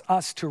wants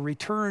us to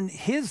return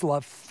his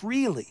love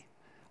freely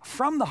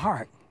from the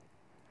heart.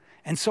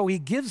 And so he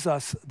gives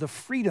us the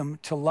freedom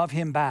to love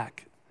him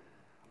back,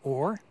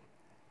 or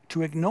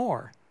to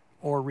ignore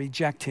or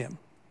reject him.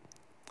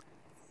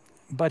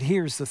 But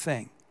here's the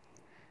thing.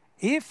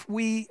 If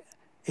we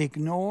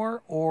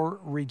ignore or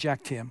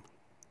reject him,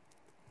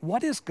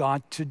 what is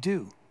God to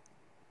do?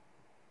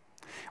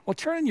 Well,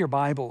 turn in your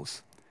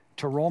Bibles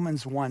to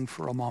Romans 1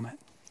 for a moment.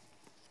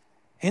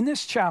 In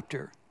this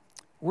chapter,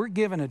 we're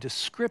given a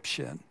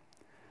description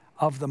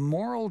of the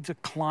moral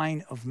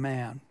decline of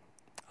man,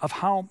 of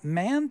how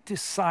man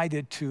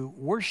decided to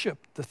worship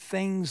the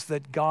things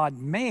that God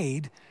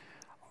made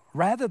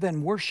rather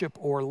than worship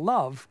or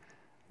love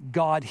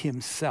God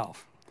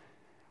himself,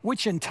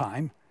 which in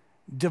time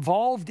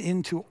devolved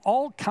into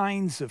all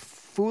kinds of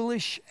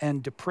foolish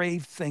and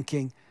depraved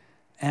thinking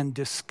and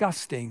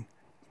disgusting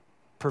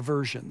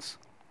perversions.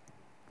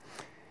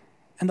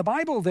 And the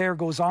Bible there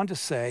goes on to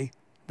say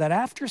that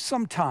after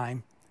some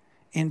time,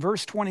 in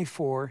verse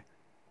 24,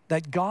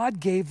 that God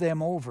gave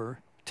them over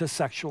to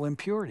sexual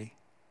impurity.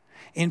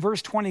 In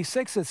verse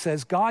 26, it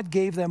says God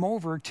gave them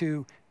over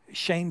to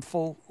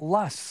shameful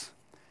lusts.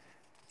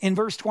 In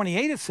verse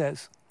 28, it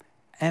says,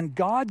 and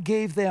God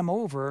gave them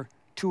over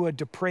to a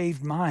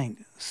depraved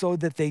mind, so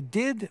that they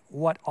did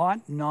what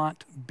ought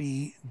not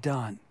be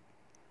done.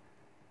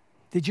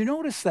 Did you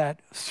notice that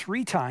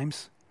 3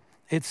 times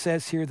it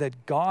says here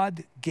that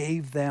God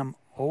gave them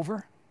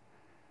over?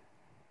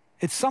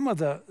 It's some of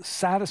the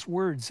saddest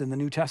words in the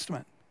New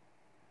Testament.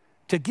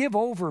 To give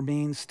over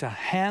means to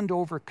hand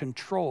over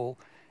control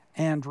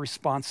and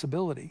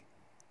responsibility.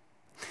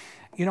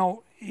 You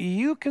know,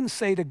 you can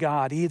say to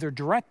God, either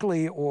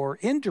directly or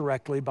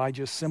indirectly by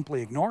just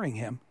simply ignoring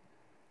him,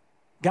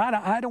 God,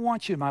 I don't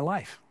want you in my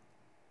life.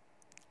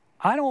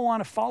 I don't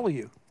want to follow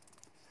you.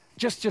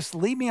 Just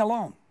leave me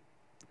alone.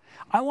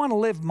 I want to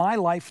live my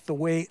life the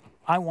way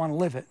I want to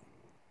live it.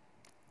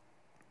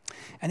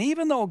 And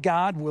even though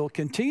God will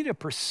continue to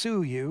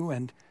pursue you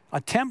and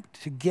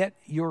attempt to get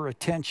your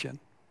attention,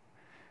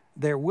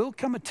 there will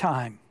come a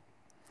time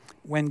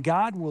when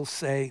God will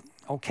say,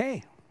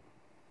 okay,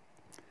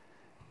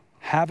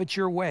 have it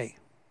your way,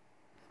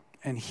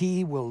 and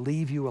he will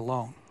leave you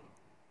alone.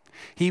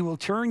 He will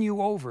turn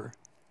you over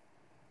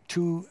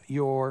to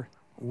your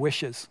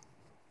wishes.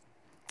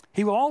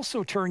 He will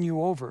also turn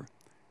you over.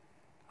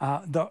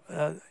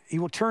 He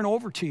will turn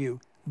over to you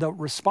the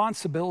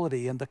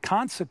responsibility and the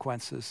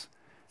consequences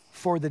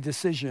for the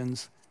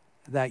decisions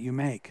that you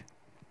make.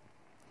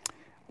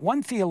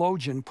 One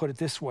theologian put it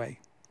this way: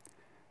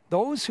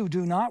 those who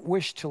do not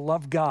wish to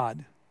love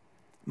God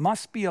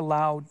must be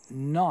allowed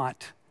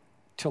not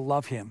to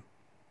love him.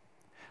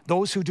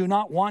 Those who do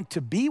not want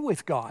to be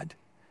with God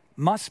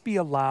must be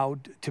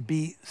allowed to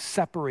be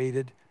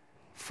separated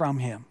from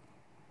him.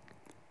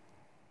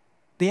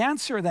 The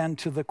answer then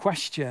to the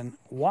question,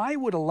 why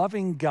would a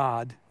loving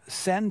God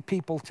send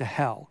people to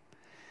hell,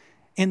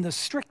 in the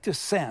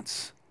strictest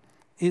sense,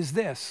 is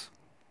this: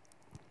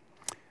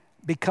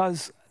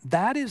 because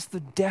that is the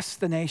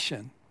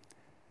destination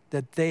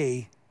that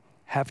they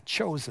have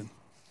chosen.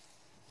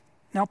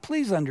 Now,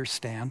 please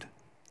understand,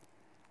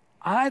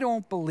 I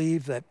don't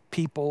believe that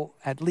people,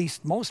 at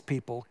least most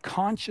people,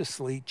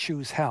 consciously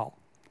choose hell.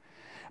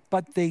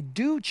 But they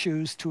do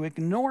choose to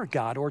ignore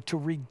God or to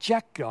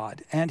reject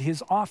God and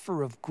his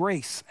offer of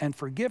grace and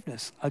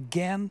forgiveness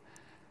again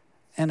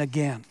and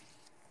again.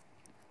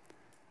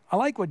 I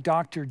like what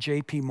Dr.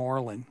 J.P.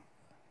 Moreland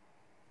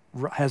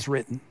has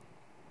written.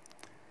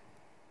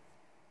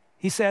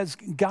 He says,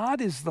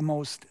 God is the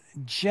most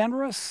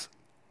generous,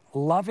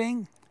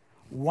 loving,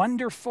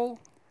 wonderful,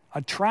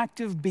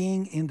 attractive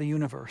being in the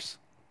universe.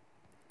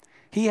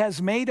 He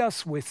has made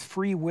us with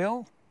free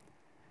will,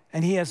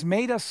 and he has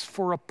made us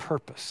for a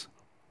purpose,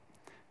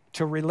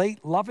 to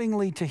relate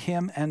lovingly to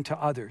him and to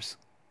others.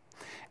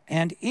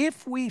 And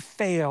if we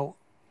fail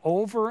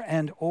over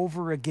and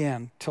over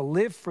again to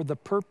live for the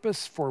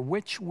purpose for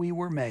which we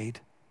were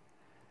made,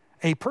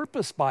 a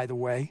purpose, by the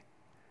way,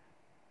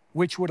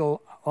 which would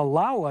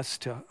allow us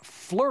to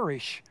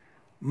flourish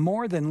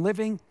more than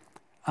living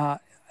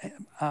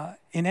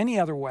in any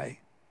other way,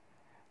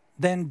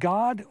 then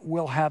God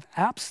will have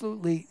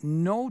absolutely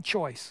no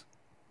choice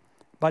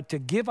but to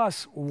give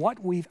us what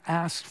we've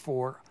asked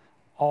for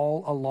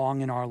all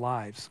along in our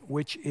lives,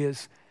 which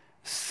is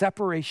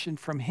separation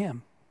from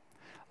him,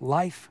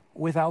 life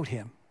without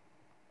him.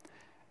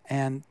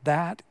 And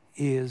that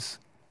is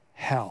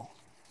hell.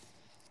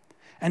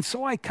 And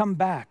so I come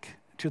back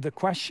to the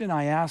question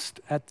I asked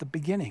at the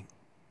beginning.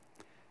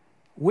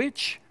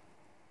 Which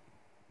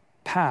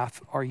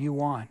path are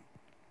you on?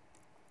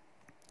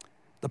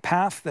 The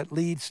path that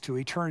leads to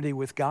eternity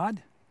with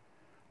God,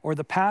 or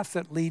the path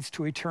that leads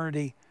to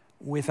eternity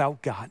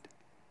without God?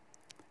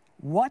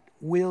 What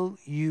will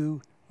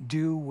you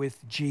do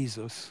with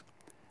Jesus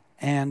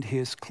and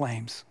his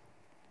claims?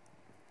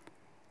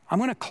 I'm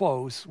going to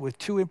close with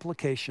two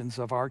implications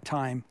of our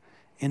time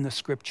in the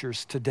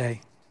scriptures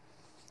today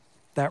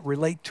that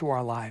relate to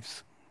our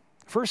lives.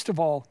 First of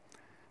all,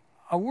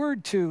 a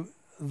word to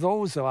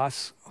those of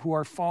us who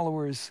are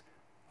followers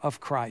of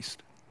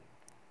Christ.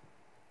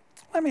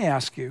 Let me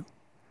ask you,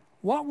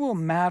 what will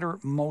matter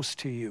most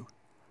to you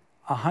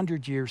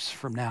 100 years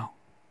from now?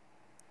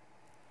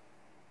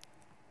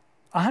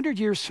 100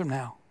 years from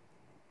now,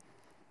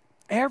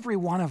 every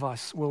one of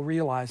us will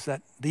realize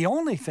that the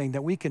only thing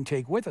that we can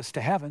take with us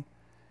to heaven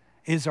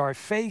is our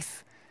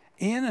faith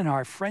in and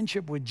our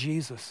friendship with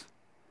Jesus,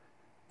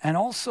 and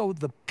also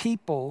the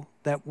people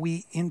that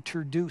we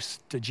introduce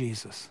to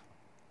Jesus.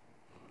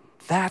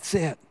 That's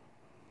it.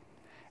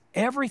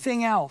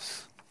 Everything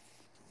else,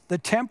 the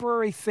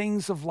temporary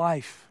things of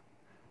life,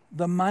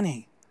 the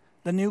money,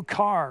 the new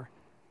car,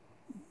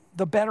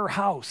 the better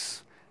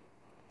house,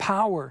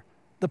 power,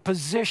 the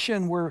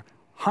position we're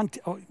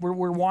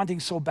wanting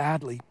so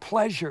badly,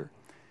 pleasure,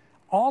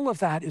 all of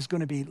that is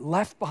going to be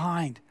left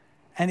behind,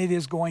 and it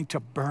is going to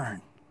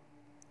burn.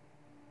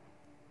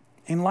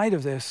 In light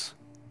of this,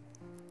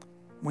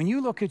 when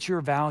you look at your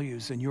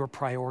values and your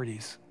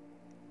priorities,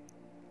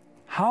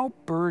 how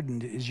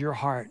burdened is your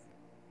heart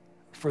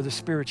for the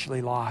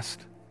spiritually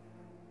lost,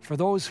 for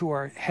those who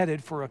are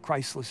headed for a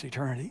Christless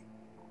eternity?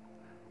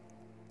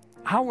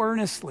 How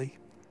earnestly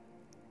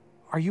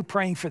are you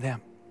praying for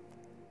them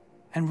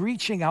and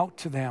reaching out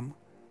to them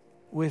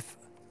with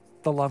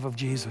the love of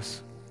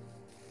Jesus?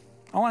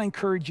 I want to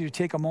encourage you to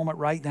take a moment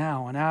right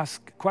now and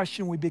ask a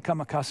question we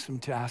become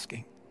accustomed to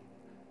asking.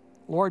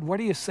 Lord, what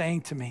are you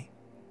saying to me?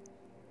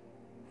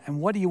 And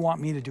what do you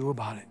want me to do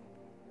about it?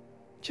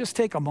 Just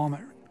take a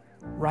moment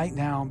right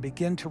now and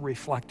begin to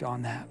reflect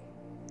on that.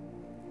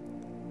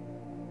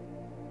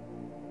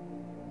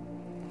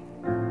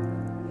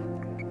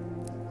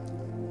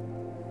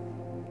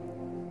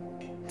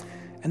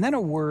 And then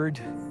a word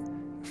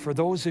for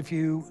those of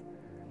you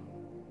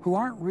who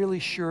aren't really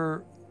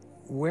sure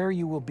where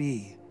you will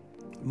be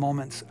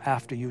moments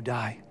after you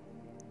die.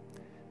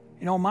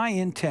 You know, my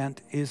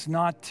intent is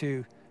not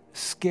to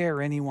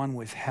scare anyone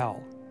with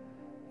hell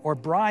or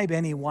bribe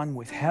anyone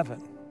with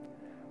heaven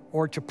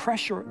or to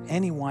pressure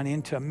anyone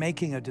into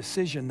making a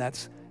decision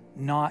that's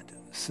not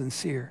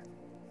sincere.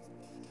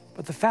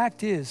 But the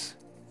fact is,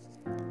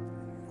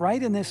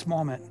 right in this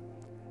moment,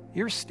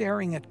 you're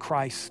staring at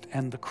Christ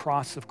and the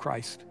cross of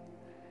Christ,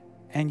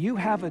 and you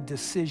have a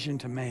decision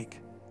to make.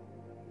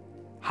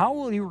 How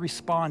will you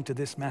respond to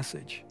this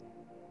message?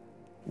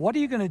 What are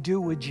you going to do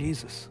with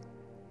Jesus?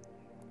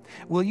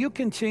 Will you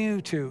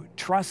continue to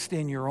trust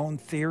in your own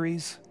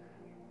theories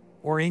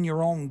or in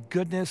your own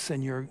goodness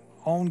and your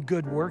own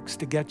good works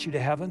to get you to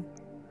heaven?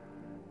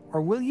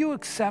 Or will you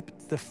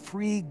accept the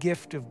free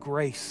gift of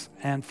grace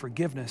and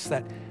forgiveness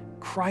that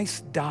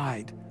Christ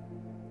died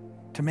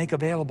to make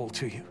available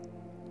to you?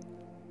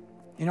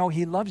 You know,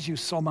 he loves you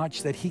so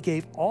much that he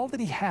gave all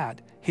that he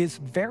had, his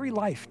very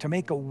life, to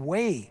make a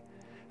way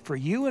for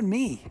you and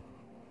me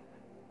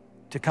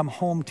to come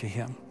home to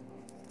him.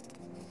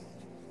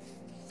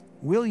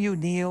 Will you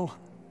kneel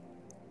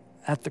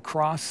at the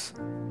cross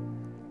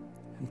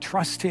and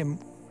trust him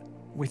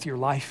with your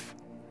life?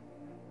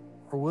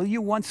 Or will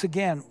you once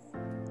again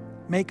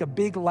make a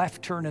big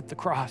left turn at the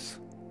cross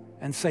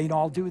and say, no,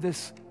 I'll do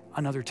this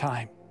another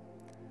time?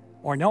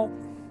 Or no,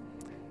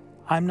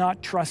 I'm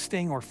not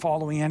trusting or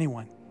following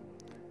anyone.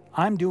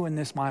 I'm doing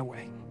this my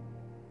way.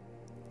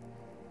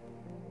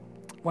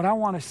 What I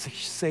want to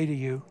say to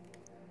you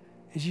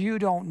is you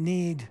don't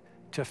need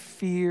to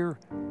fear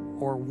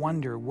or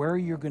wonder where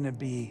you're going to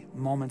be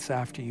moments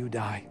after you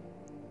die.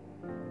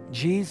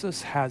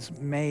 Jesus has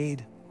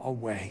made a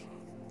way.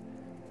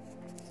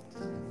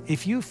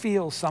 If you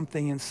feel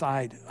something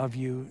inside of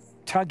you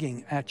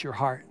tugging at your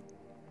heart,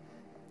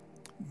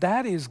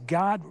 that is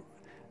God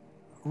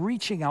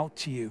reaching out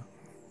to you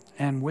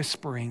and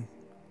whispering,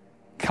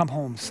 come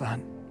home,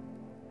 son.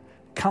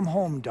 Come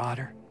home,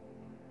 daughter.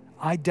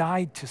 I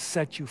died to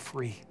set you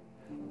free.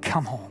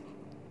 Come home.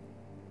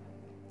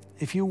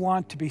 If you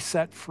want to be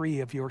set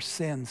free of your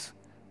sins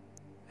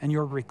and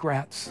your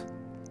regrets,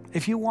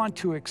 if you want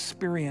to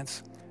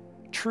experience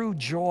true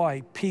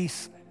joy,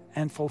 peace,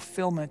 and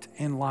fulfillment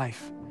in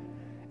life,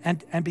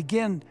 and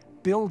begin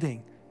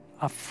building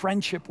a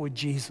friendship with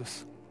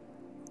Jesus,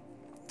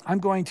 I'm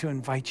going to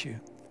invite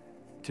you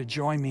to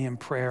join me in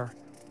prayer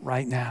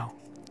right now.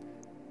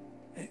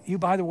 You,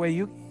 by the way,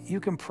 you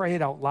can pray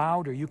it out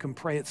loud or you can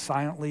pray it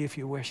silently if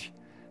you wish.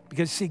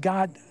 Because see,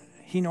 God,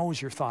 he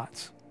knows your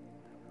thoughts.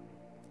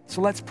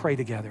 So let's pray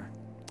together.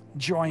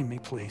 Join me,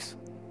 please.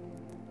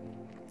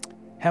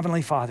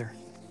 Heavenly Father,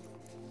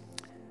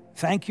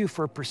 thank you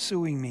for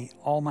pursuing me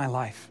all my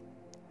life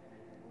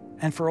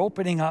and for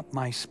opening up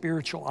my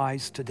spiritual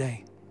eyes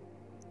today.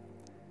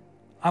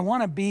 I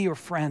want to be your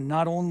friend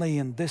not only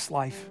in this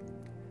life,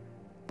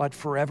 but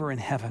forever in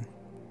heaven.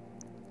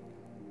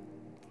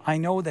 I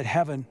know that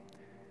heaven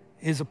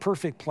is a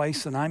perfect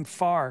place and I'm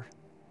far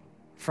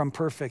from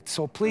perfect.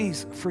 So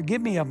please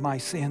forgive me of my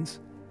sins.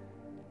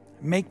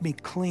 Make me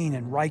clean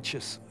and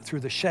righteous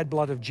through the shed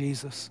blood of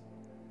Jesus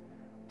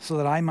so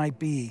that I might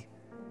be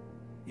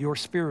your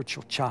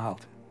spiritual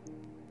child.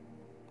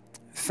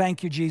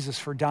 Thank you, Jesus,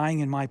 for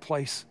dying in my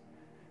place,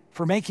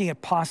 for making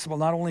it possible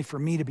not only for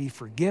me to be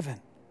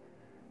forgiven,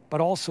 but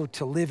also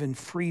to live in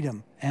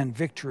freedom and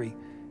victory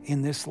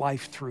in this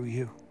life through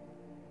you.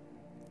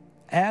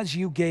 As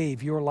you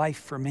gave your life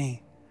for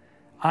me,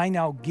 I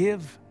now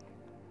give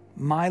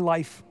my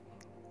life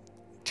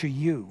to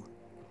you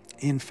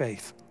in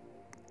faith.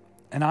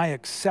 And I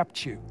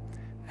accept you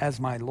as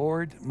my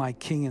Lord, my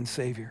King and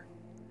Savior.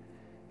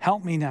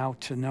 Help me now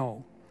to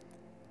know.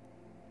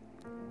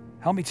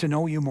 Help me to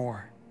know you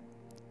more,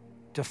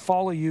 to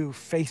follow you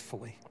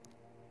faithfully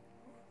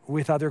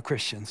with other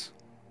Christians.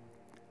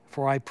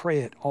 For I pray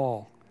it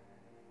all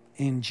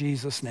in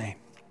Jesus' name.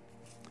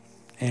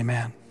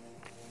 Amen.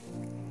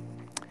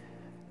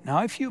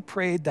 Now, if you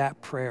prayed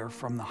that prayer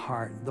from the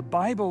heart, the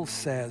Bible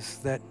says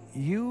that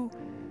you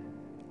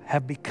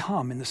have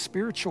become, in the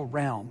spiritual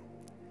realm,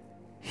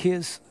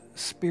 his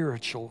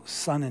spiritual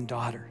son and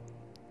daughter.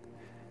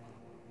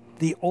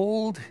 The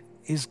old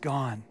is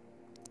gone.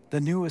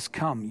 The new has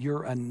come.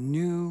 You're a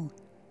new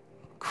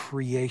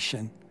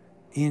creation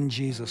in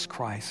Jesus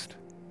Christ.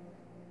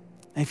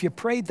 And if you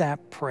prayed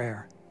that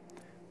prayer,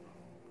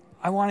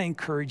 I want to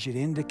encourage you to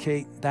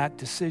indicate that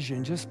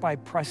decision just by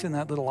pressing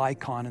that little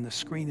icon in the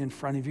screen in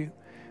front of you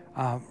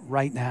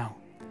right now.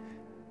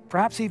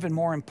 Perhaps even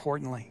more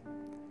importantly,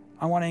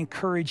 I want to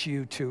encourage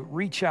you to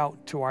reach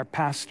out to our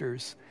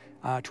pastors,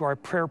 to our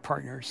prayer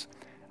partners,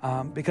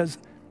 because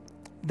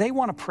they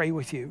want to pray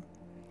with you.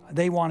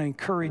 They want to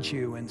encourage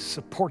you and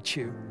support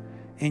you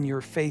in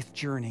your faith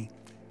journey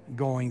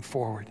going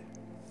forward.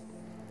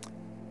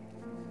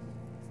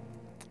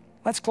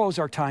 Let's close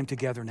our time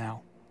together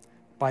now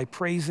by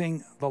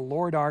praising the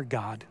Lord our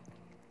God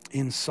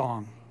in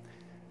song,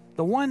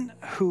 the one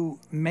who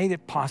made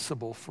it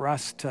possible for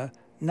us to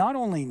not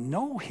only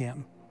know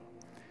him,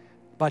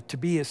 but to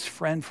be his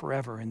friend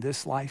forever in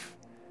this life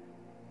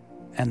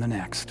and the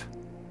next.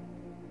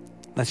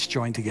 Let's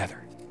join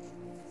together.